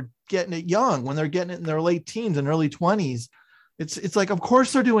kids who are getting it young, when they're getting it in their late teens and early 20s. It's like, of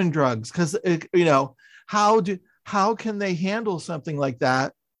course they're doing drugs because how can they handle something like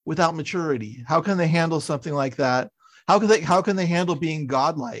that without maturity? How can they handle something like that? How can they handle being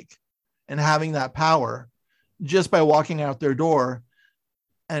godlike and having that power just by walking out their door?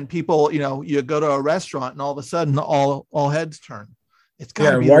 And people, you go to a restaurant and all of a sudden all heads turn. It's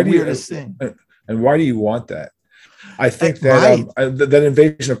got to be the weirdest thing. And why do you want that? I think that that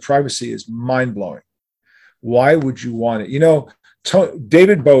invasion of privacy is mind blowing. Why would you want it?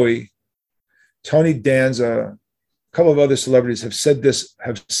 David Bowie, Tony Danza, a couple of other celebrities have said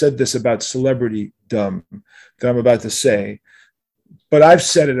this about celebrity-dom that I'm about to say, but I've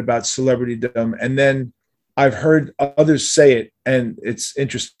said it about celebrity-dom, and then I've heard others say it, and it's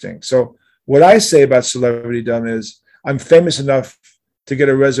interesting. So what I say about celebrity-dom is I'm famous enough to get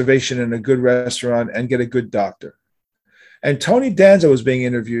a reservation in a good restaurant and get a good doctor. And Tony Danza was being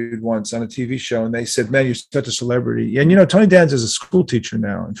interviewed once on a TV show, and they said, man, you're such a celebrity. And, Tony Danza is a school teacher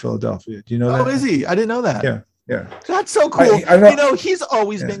now in Philadelphia. Do you know that? Oh, is he? I didn't know that. Yeah. That's so cool. I know he's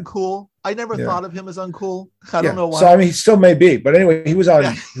always been cool. I never thought of him as uncool. I don't know why. So, I mean, he still may be. But anyway, he was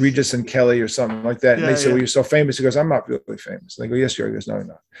on Regis and Kelly or something like that. And they said, well, you're so famous. He goes, I'm not really famous. And they go, yes, you are. He goes, no, you're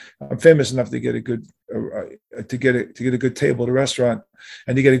not. I'm famous enough to get a good to get a good table at a restaurant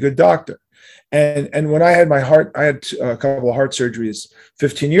and to get a good doctor. And when I had I had a couple of heart surgeries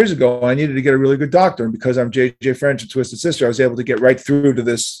 15 years ago. I needed to get a really good doctor. And because I'm JJ French and Twisted Sister, I was able to get right through to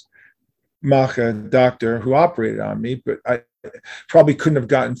this Macha doctor who operated on me. But probably couldn't have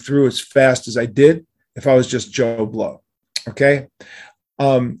gotten through as fast as I did if I was just Joe Blow. Okay.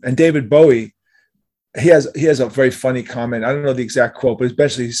 And David Bowie, he has a very funny comment. I don't know the exact quote, but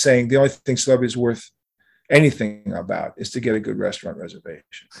especially he's saying the only thing celebrity is worth anything about is to get a good restaurant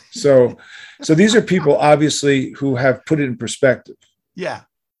reservation. So these are people obviously who have put it in perspective. Yeah.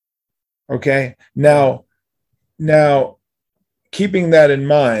 Okay. Now, keeping that in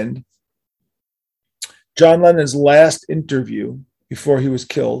mind, John Lennon's last interview before he was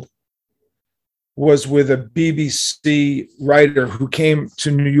killed was with a BBC writer who came to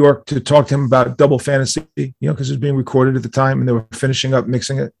New York to talk to him about Double Fantasy, because it was being recorded at the time and they were finishing up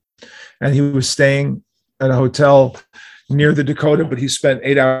mixing it. And he was staying at a hotel near the Dakota, but he spent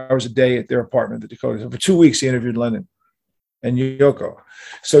 8 hours a day at their apartment, the Dakota. So for 2 weeks, he interviewed Lennon and Yoko.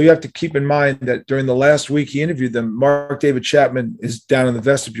 So you have to keep in mind that during the last week he interviewed them, Mark David Chapman is down in the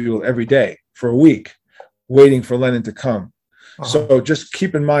vestibule every day for a week, waiting for Lennon to come. So just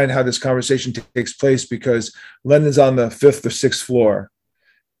keep in mind how this conversation takes place, because Lennon's on the 5th or 6th floor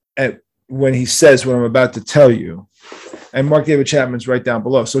and when he says what I'm about to tell you, and Mark David Chapman's right down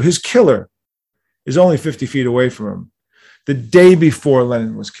below. So his killer is only 50 feet away from him. The day before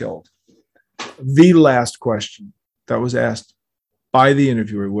Lennon was killed, the last question that was asked by the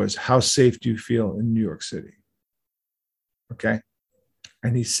interviewer was, how safe do you feel in New York City? Okay.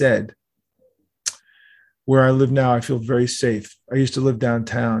 And he said, where I live now, I feel very safe. I used to live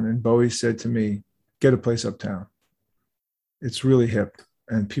downtown, and Bowie said to me, get a place uptown. It's really hip,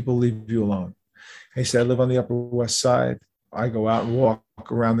 and people leave you alone. And he said, I live on the Upper West Side. I go out and walk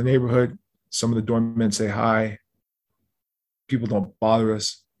around the neighborhood. Some of the doormen say hi. People don't bother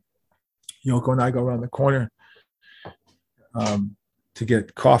us. Yoko and I go around the corner to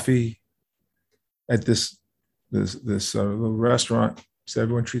get coffee at this little restaurant. So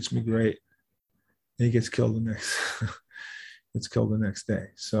everyone treats me great. And he gets killed the next day.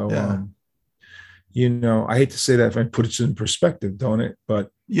 So, yeah. I hate to say that if I put it in perspective, don't it? But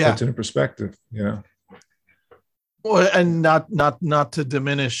yeah, it's in perspective, Well, and not to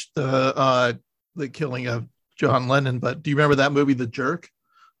diminish the killing of John Lennon, but do you remember that movie, The Jerk,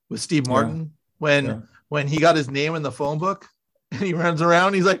 with Steve Martin? Yeah. When he got his name in the phone book and he runs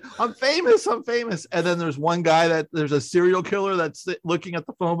around, he's like, I'm famous. And then there's one guy there's a serial killer that's looking at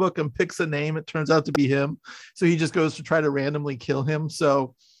the phone book and picks a name. It turns out to be him. So he just goes to try to randomly kill him.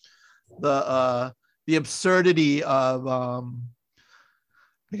 So the absurdity of, I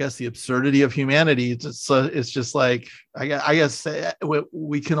guess the absurdity of humanity. It's just like, I guess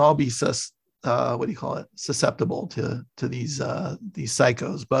we can all be susceptible to these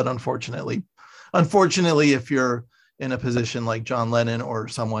psychos. But unfortunately, if you're in a position like John Lennon or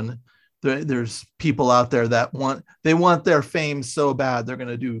someone, there's people out there that want their fame so bad they're going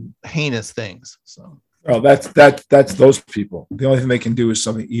to do heinous things. So, that's those people. The only thing they can do is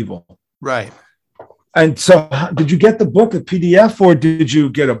something evil, right? And so, did you get the book, a PDF, or did you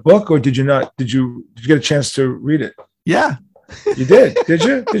get a book, or did you not? Did you get a chance to read it? Yeah, you did. Did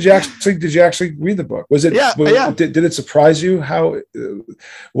you? Did you actually read the book? Was it? Yeah. Did it surprise you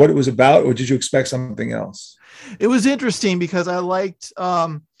what it was about, or did you expect something else? It was interesting because I liked.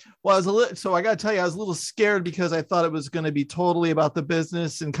 I got to tell you, I was a little scared because I thought it was going to be totally about the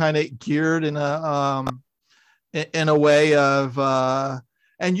business and kind of geared in a way of.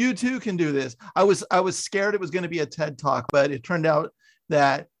 And you too can do this. I was scared it was going to be a TED Talk, but it turned out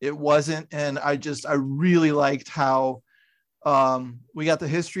that it wasn't. And I really liked how we got the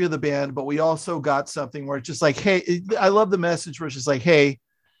history of the band, but we also got something where it's just like, hey, I love the message where it's just like, hey,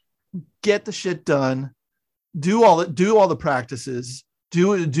 get the shit done, do all the practices,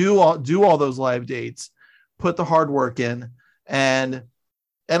 do all those live dates, put the hard work in, and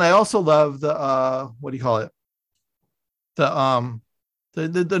I also love the what do you call it, the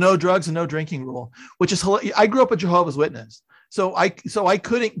no drugs and no drinking rule, which is hilarious. I grew up a Jehovah's Witness, so I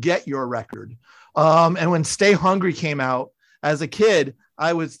couldn't get your record. And when Stay Hungry came out as a kid,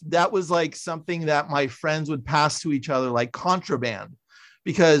 that was like something that my friends would pass to each other like contraband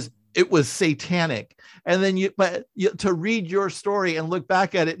because it was satanic. And then to read your story and look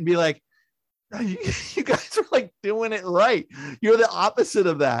back at it and be like, you guys are like doing it right. You're the opposite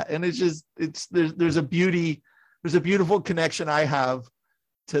of that. And there's a beautiful connection I have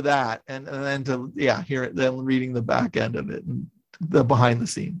to that. And then hear it, then reading the back end of it and the behind the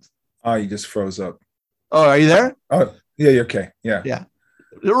scenes. Oh, you just froze up. Oh, are you there? Oh, yeah, you're okay. Yeah. Yeah.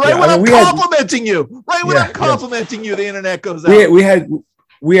 Right when I'm complimenting you. Right when I'm complimenting you, the internet goes out.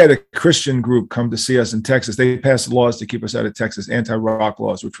 We had a Christian group come to see us in Texas. They passed laws to keep us out of Texas, anti-rock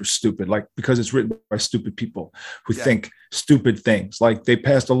laws, which were stupid, like because it's written by stupid people who think stupid things. Like they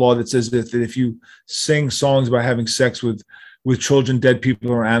passed a law that says that if you sing songs about having sex with with children, dead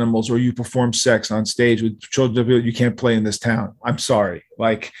people, or animals, or you perform sex on stage with children, you can't play in this town. I'm sorry.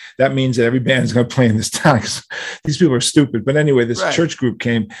 Like, that means that every band's going to play in this town because these people are stupid. But anyway, this church group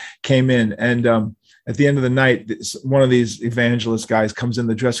came in, and at the end of the night, one of these evangelist guys comes in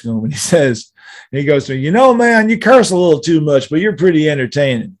the dressing room and he goes to me, you know, man, you curse a little too much, but you're pretty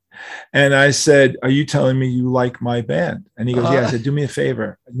entertaining. And I said, are you telling me you like my band? And he goes, yeah. I said, do me a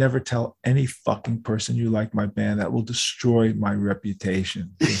favor. Never tell any fucking person you like my band. That will destroy my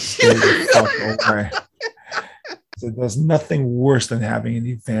reputation. Just stay the fuck away. So there's nothing worse than having an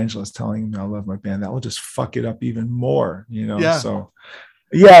evangelist telling me I love my band. That will just fuck it up even more, you know? Yeah. So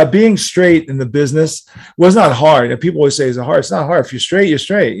yeah, being straight in the business was not hard. And people always say, is it hard? It's not hard. If you're straight, you're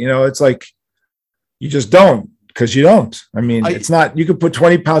straight. You know, it's like, you just don't. Because you don't. I mean, it's not, you could put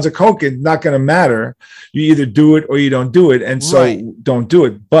 20 pounds of coke, it's not going to matter. You either do it or you don't do it. And so don't do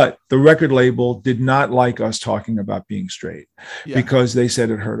it. But the record label did not like us talking about being straight because they said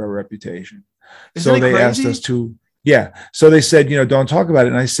it hurt our reputation. So they asked us to, so they said, you know, don't talk about it.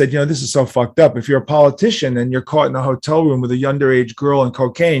 And I said, you know, this is so fucked up. If you're a politician and you're caught in a hotel room with a underage girl and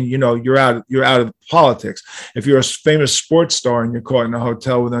cocaine, you know, you're out of politics. If you're a famous sports star and you're caught in a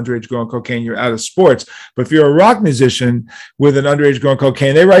hotel with an underage girl and cocaine, you're out of sports. But if you're a rock musician with an underage girl and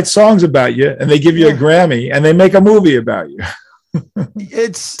cocaine, they write songs about you and they give you a Grammy and they make a movie about you.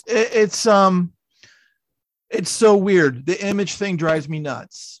 It's so weird. The image thing drives me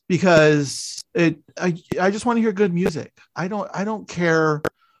nuts because I just want to hear good music. I don't care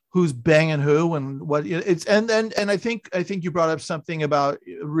who's banging who and what it's and I think you brought up something about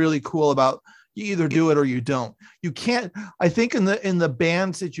really cool about you either do it or you don't. You can't. I think in the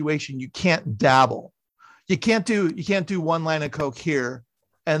band situation you can't dabble. You can't do one line of coke here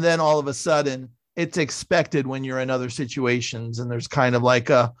and then all of a sudden it's expected when you're in other situations and there's kind of like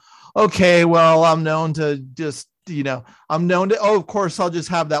okay, well, I'm known to just, you know, of course, I'll just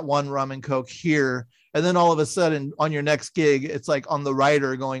have that one rum and coke here. And then all of a sudden on your next gig, it's like on the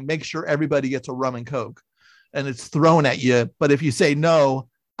writer going, make sure everybody gets a rum and coke and it's thrown at you. But if you say no,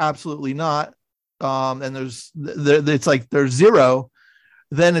 absolutely not. And it's like there's zero,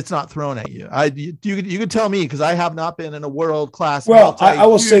 then it's not thrown at you. You could tell me, because I have not been in a world-class. Well, I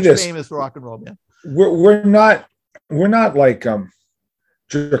will say this, famous rock and roll band. We're not like,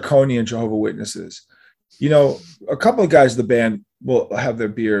 draconian Jehovah's Witnesses. You know, a couple of guys in the band will have their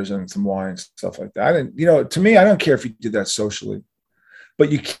beers and some wine, stuff like that. To me, I don't care if you did that socially,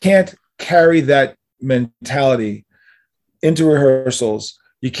 but you can't carry that mentality into rehearsals.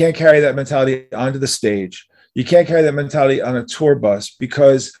 You can't carry that mentality onto the stage. You can't carry that mentality on a tour bus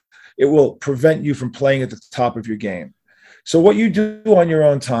because it will prevent you from playing at the top of your game. So what you do on your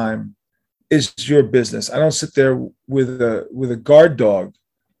own time is your business. I don't sit there with a guard dog.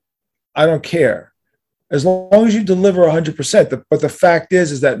 I don't care. As long as you deliver 100%. But the fact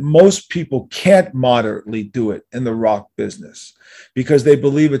is that most people can't moderately do it in the rock business because they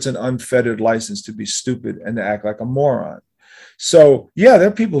believe it's an unfettered license to be stupid and to act like a moron. So yeah, there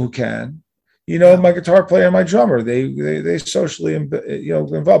are people who can. You know, my guitar player and my drummer, they socially,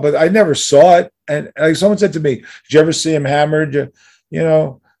 involved, but I never saw it. And like someone said to me, did you ever see him hammered?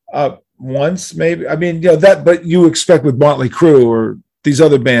 Once maybe. I mean, but you expect with Motley Crue or these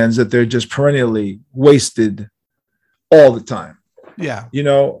other bands that they're just perennially wasted all the time. Yeah. You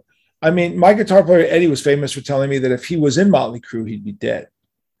know, I mean, my guitar player, Eddie, was famous for telling me that if he was in Motley Crue, he'd be dead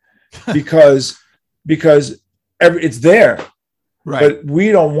because it's there. Right. But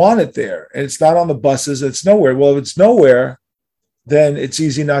we don't want it there. And it's not on the buses. It's nowhere. Well, if it's nowhere, then it's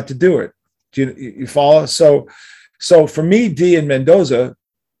easy not to do it. Do you follow? So for me, Dee and Mendoza,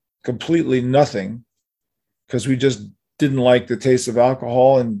 completely nothing, because we just didn't like the taste of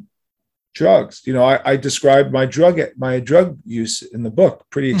alcohol and drugs. You know, I described my drug use in the book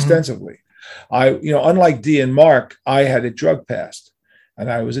pretty extensively. Unlike Dee and Mark, I had a drug past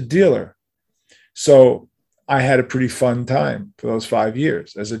and I was a dealer. So I had a pretty fun time for those 5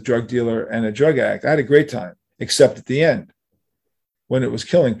 years as a drug dealer and a drug addict. I had a great time, except at the end when it was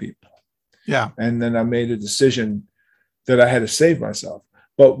killing people. Yeah. And then I made a decision that I had to save myself.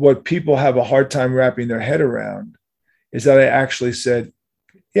 But what people have a hard time wrapping their head around is that I actually said,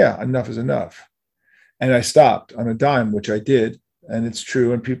 yeah, enough is enough. And I stopped on a dime, which I did. And it's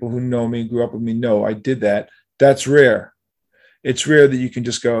true. And people who know me, grew up with me, know I did that. That's rare. It's rare that you can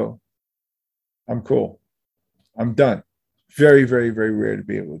just go, I'm cool. I'm done. Very, very, very rare to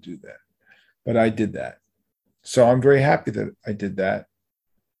be able to do that. But I did that. So I'm very happy that I did that.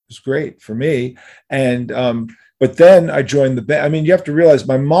 It was great for me. And, but then I joined the band. I mean, you have to realize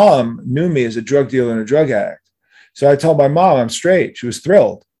my mom knew me as a drug dealer and a drug addict. So I told my mom I'm straight. She was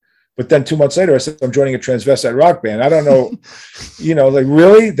thrilled. But then 2 months later, I said, I'm joining a transvestite rock band. I don't know, like,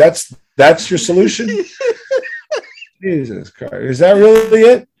 really? That's your solution? Jesus Christ. Is that really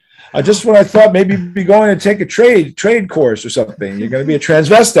it? When I thought maybe you'd be going to take a trade course or something. You're going to be a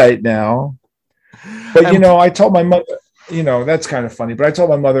transvestite now. But, I told my mother, that's kind of funny. But I told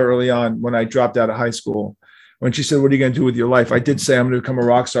my mother early on when I dropped out of high school, when she said, what are you going to do with your life? I did say I'm going to become a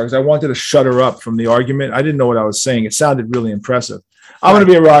rock star because I wanted to shut her up from the argument. I didn't know what I was saying. It sounded really impressive. I'm going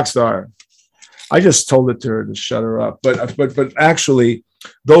to be a rock star. I just told it to her to shut her up. But actually,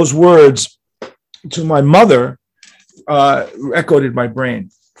 those words to my mother echoed in my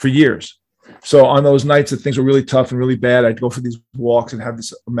brain for years. So on those nights that things were really tough and really bad, I'd go for these walks and have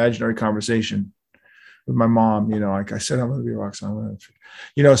this imaginary conversation with my mom. Like I said, I'm going to be a rock star.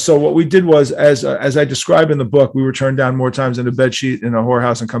 So what we did was, as I describe in the book, we were turned down more times than a bedsheet in a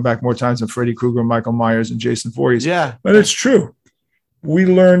whorehouse and come back more times than Freddy Krueger, Michael Myers, and Jason Voorhees. Yeah. But it's true. We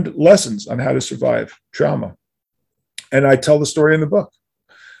learned lessons on how to survive trauma. And I tell the story in the book.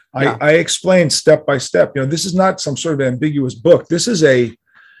 Yeah. I explain step by step. This is not some sort of ambiguous book. This is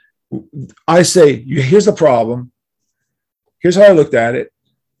I say, here's the problem. Here's how I looked at it.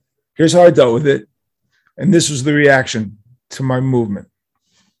 Here's how I dealt with it. And this was the reaction to my movement.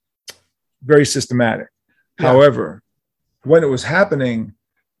 Very systematic. Yeah. However, when it was happening,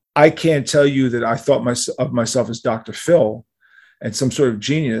 I can't tell you that I thought of myself as Dr. Phil and some sort of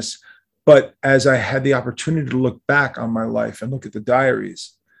genius. But as I had the opportunity to look back on my life and look at the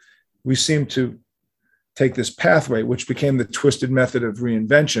diaries, we seemed to take this pathway, which became the twisted method of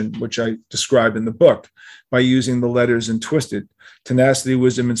reinvention, which I describe in the book, by using the letters in twisted: tenacity,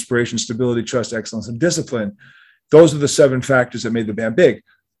 wisdom, inspiration, stability, trust, excellence, and discipline. Those are the 7 factors that made the band big.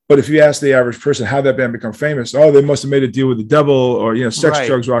 But if you ask the average person how that band become famous, they must have made a deal with the devil, or, sex, right,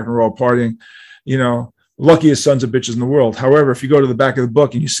 drugs, rock and roll, partying, luckiest sons of bitches in the world. However, if you go to the back of the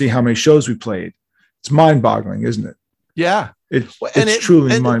book and you see how many shows we played, it's mind-boggling, isn't it? Yeah. It's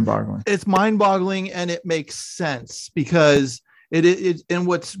truly mind-boggling. It's mind-boggling, and it makes sense because it and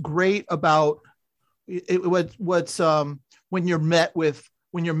what's great about it, when you're met with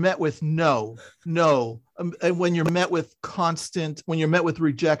no, and when you're met with when you're met with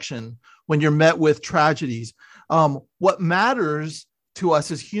rejection, when you're met with tragedies, what matters to us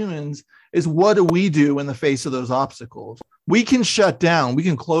as humans is what do we do in the face of those obstacles? We can shut down, we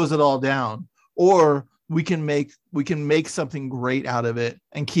can close it all down, or we can make something great out of it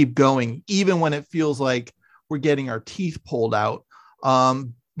and keep going, even when it feels like we're getting our teeth pulled out.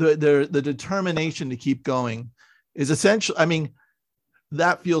 The determination to keep going is essential. I mean,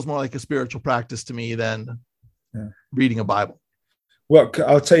 that feels more like a spiritual practice to me than reading a Bible. Well,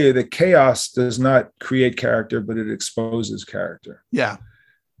 I'll tell you that chaos does not create character, but it exposes character. Yeah.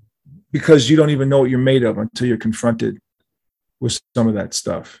 Because you don't even know what you're made of until you're confronted with some of that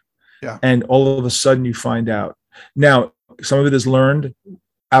stuff. Yeah. And all of a sudden you find out. Now, some of it is learned,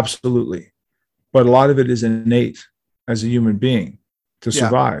 absolutely. But a lot of it is innate as a human being to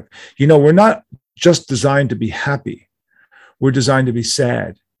survive. We're not just designed to be happy. We're designed to be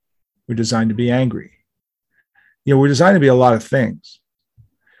sad. We're designed to be angry. We're designed to be a lot of things.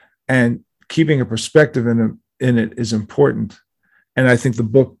 And keeping a perspective in it is important. And I think the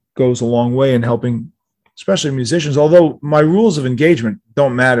book goes a long way in helping, especially musicians, although my rules of engagement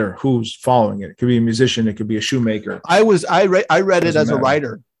don't matter who's following it. It could be a musician, it could be a shoemaker. I read it as a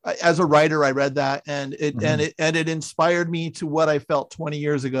writer. As a writer, I read that, and it inspired me to what I felt 20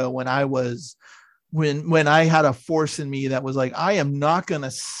 years ago when I had a force in me that was like, I am not going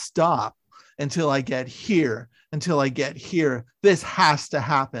to stop until I get here. This has to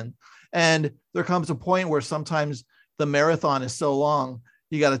happen. And there comes a point where sometimes the marathon is so long,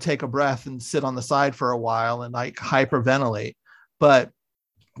 you got to take a breath and sit on the side for a while and like hyperventilate. But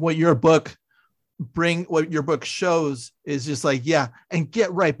what your book shows is just like, and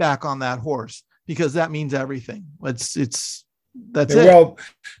get right back on that horse, because that means everything. That's it. Well,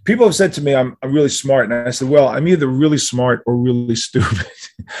 people have said to me, I'm really smart. And I said, well, I'm either really smart or really stupid.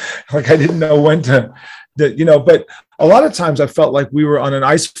 Like I didn't know when to, but a lot of times I felt like we were on an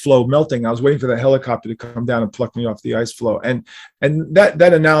ice floe melting. I was waiting for the helicopter to come down and pluck me off the ice floe. And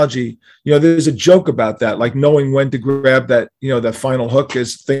that analogy, there's a joke about that, like knowing when to grab that, that final hook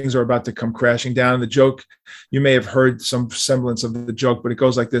as things are about to come crashing down. And the joke, you may have heard some semblance of the joke, but it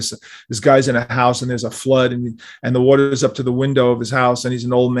goes like this. This guy's in a house and there's a flood and the water is up to the window of his house and he's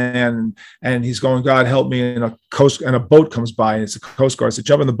an old man and he's going, God help me. And a boat comes by and it's a Coast Guard. So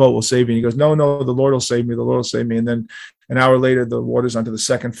jump in the boat, we'll save you. And he goes, no, the Lord will save me. The Lord will save me. And then An hour later, the water's onto the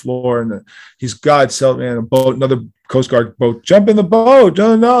second floor, and he's God, sell me in a boat, another Coast Guard boat, jump in the boat.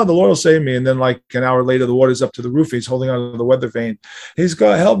 Oh, no, the Lord will save me. And then like an hour later, the water's up to the roof. He's holding on to the weather vane. He's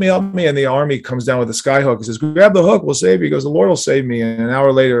going, help me. And the army comes down with a sky hook and says, grab the hook, we'll save you. He goes, the Lord will save me. And an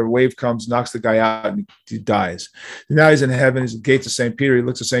hour later, a wave comes, knocks the guy out, and he dies. And now he's in heaven. He's at the gates of St. Peter. He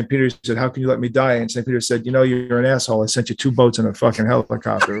looks at St. Peter. He said, how can you let me die? And St. Peter said, you're an asshole. I sent you 2 boats and a fucking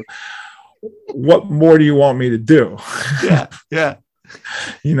helicopter. What more do you want me to do? Yeah.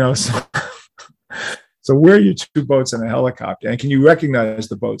 So where are your 2 boats and a helicopter? And can you recognize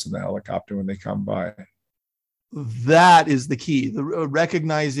the boats and the helicopter when they come by? That is the key. The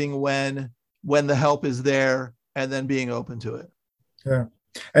recognizing when the help is there and then being open to it. Yeah.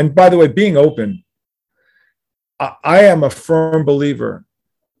 And by the way, being open, I am a firm believer.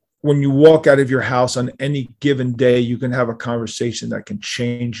 When you walk out of your house on any given day, you can have a conversation that can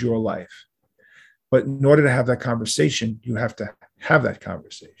change your life. But in order to have that conversation, you have to have that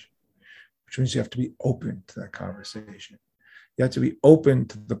conversation, which means you have to be open to that conversation. You have to be open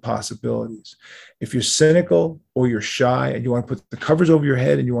to the possibilities. If you're cynical or you're shy and you want to put the covers over your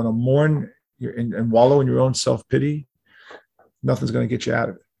head and you want to mourn and wallow in your own self-pity, nothing's going to get you out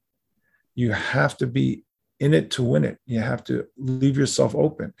of it. You have to be in it to win it. You have to leave yourself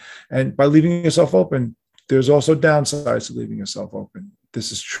open. And by leaving yourself open, there's also downsides to leaving yourself open.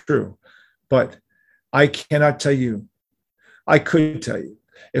 This is true. But I cannot tell you, I could tell you,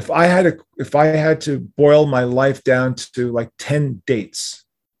 if I had to boil my life down to like 10 dates,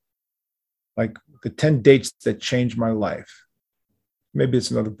 like the 10 dates that changed my life, maybe it's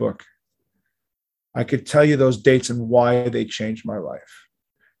another book. I could tell you those dates and why they changed my life.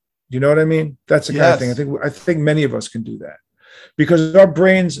 You know what I mean? That's the kind of thing. I think many of us can do that because our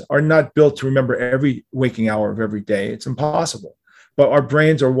brains are not built to remember every waking hour of every day. It's impossible. But our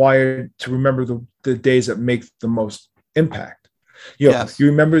brains are wired to remember the days that make the most impact. You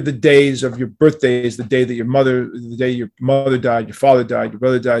remember the days of your birthdays, the day your mother died, your father died, your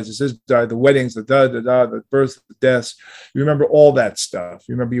brother died, your sister died, the weddings, the births, the deaths. You remember all that stuff.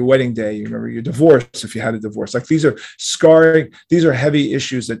 You remember your wedding day. You remember your divorce if you had a divorce. Like these are scarring. These are heavy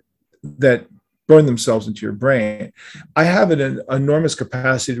issues that burn themselves into your brain. I have an enormous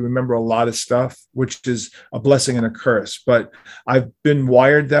capacity to remember a lot of stuff, which is a blessing and a curse. But I've been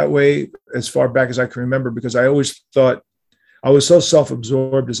wired that way as far back as I can remember because I always thought I was so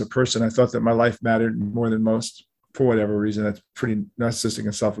self-absorbed as a person. I thought that my life mattered more than most for whatever reason. That's pretty narcissistic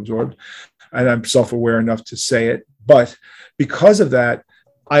and self-absorbed. And I'm self-aware enough to say it. But because of that,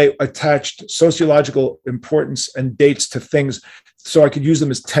 I attached sociological importance and dates to things so I could use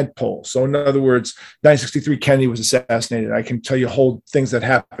them as tent poles. So in other words, 1963, Kennedy was assassinated. I can tell you whole things that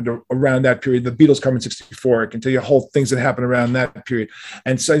happened around that period. The Beatles come in 64. I can tell you whole things that happened around that period.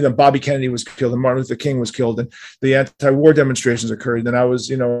 And so Bobby Kennedy was killed and Martin Luther King was killed and the anti-war demonstrations occurred. Then I was,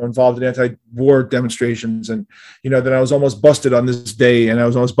 involved in anti-war demonstrations and, then I was almost busted on this day and I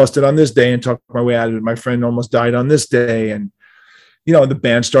was almost busted on this day and talked my way out of it. My friend almost died on this day and, the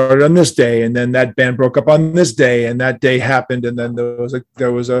band started on this day, and then that band broke up on this day, and that day happened, and then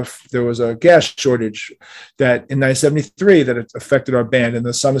there was a gas shortage that in 1973 that it affected our band, and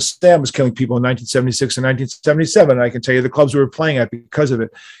the Son of Sam was killing people in 1976 and 1977. And I can tell you the clubs we were playing at because of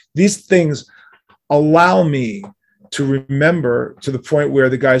it. These things allow me to remember to the point where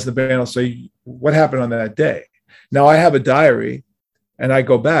the guys in the band will say, "What happened on that day?" Now I have a diary, and I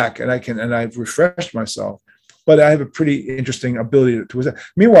go back and I've refreshed myself. But I have a pretty interesting ability to.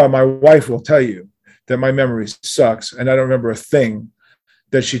 Meanwhile, my wife will tell you that my memory sucks and I don't remember a thing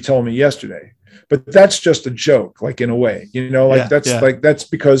that she told me yesterday. But that's just a joke, like in a way, that's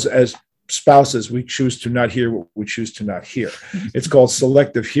because as spouses, we choose to not hear what we choose to not hear. It's called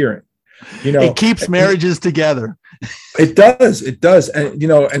selective hearing. It keeps marriages together. It does.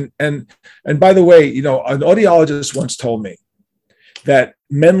 And and by the way, an audiologist once told me that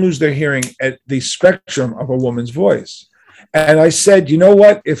men lose their hearing at the spectrum of a woman's voice. And I said, you know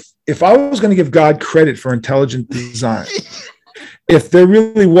what? If I was going to give God credit for intelligent design, if there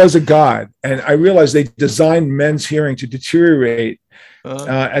really was a God, and I realized they designed men's hearing to deteriorate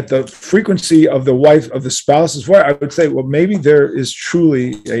at the frequency of the spouse's voice, I would say, well, maybe there is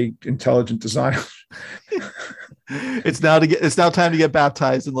truly a intelligent design. It's now time to get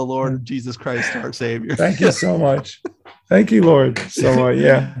baptized in the Lord Jesus Christ, our Savior. Thank you so much. Thank you, Lord. So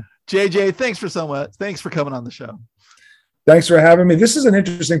yeah. JJ, thanks for coming on the show. Thanks for having me. This is an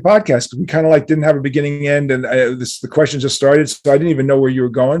interesting podcast. We kind of didn't have a beginning end, and the questions just started, so I didn't even know where you were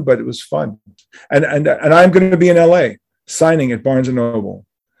going, but it was fun. And I'm going to be in LA signing at Barnes & Noble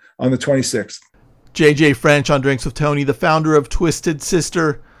on the 26th. JJ French on Drinks with Tony, the founder of Twisted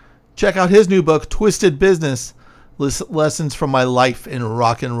Sister. Check out his new book, Twisted Business, lessons from my life in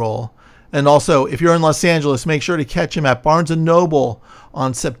rock and roll. And also, if you're in Los Angeles, make sure to catch him at Barnes & Noble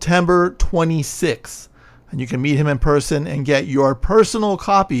on September 26th. And you can meet him in person and get your personal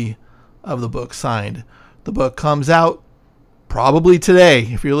copy of the book signed. The book comes out probably today.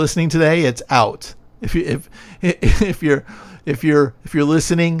 If you're listening today, it's out. If you're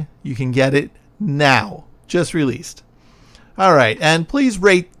listening, you can get it now. Just released. All right, and please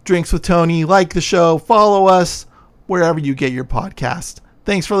rate Drinks with Tony, like the show, follow us wherever you get your podcast.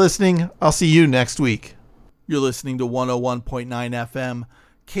 Thanks for listening. I'll see you next week. You're listening to 101.9 FM,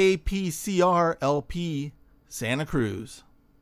 KPCR LP, Santa Cruz.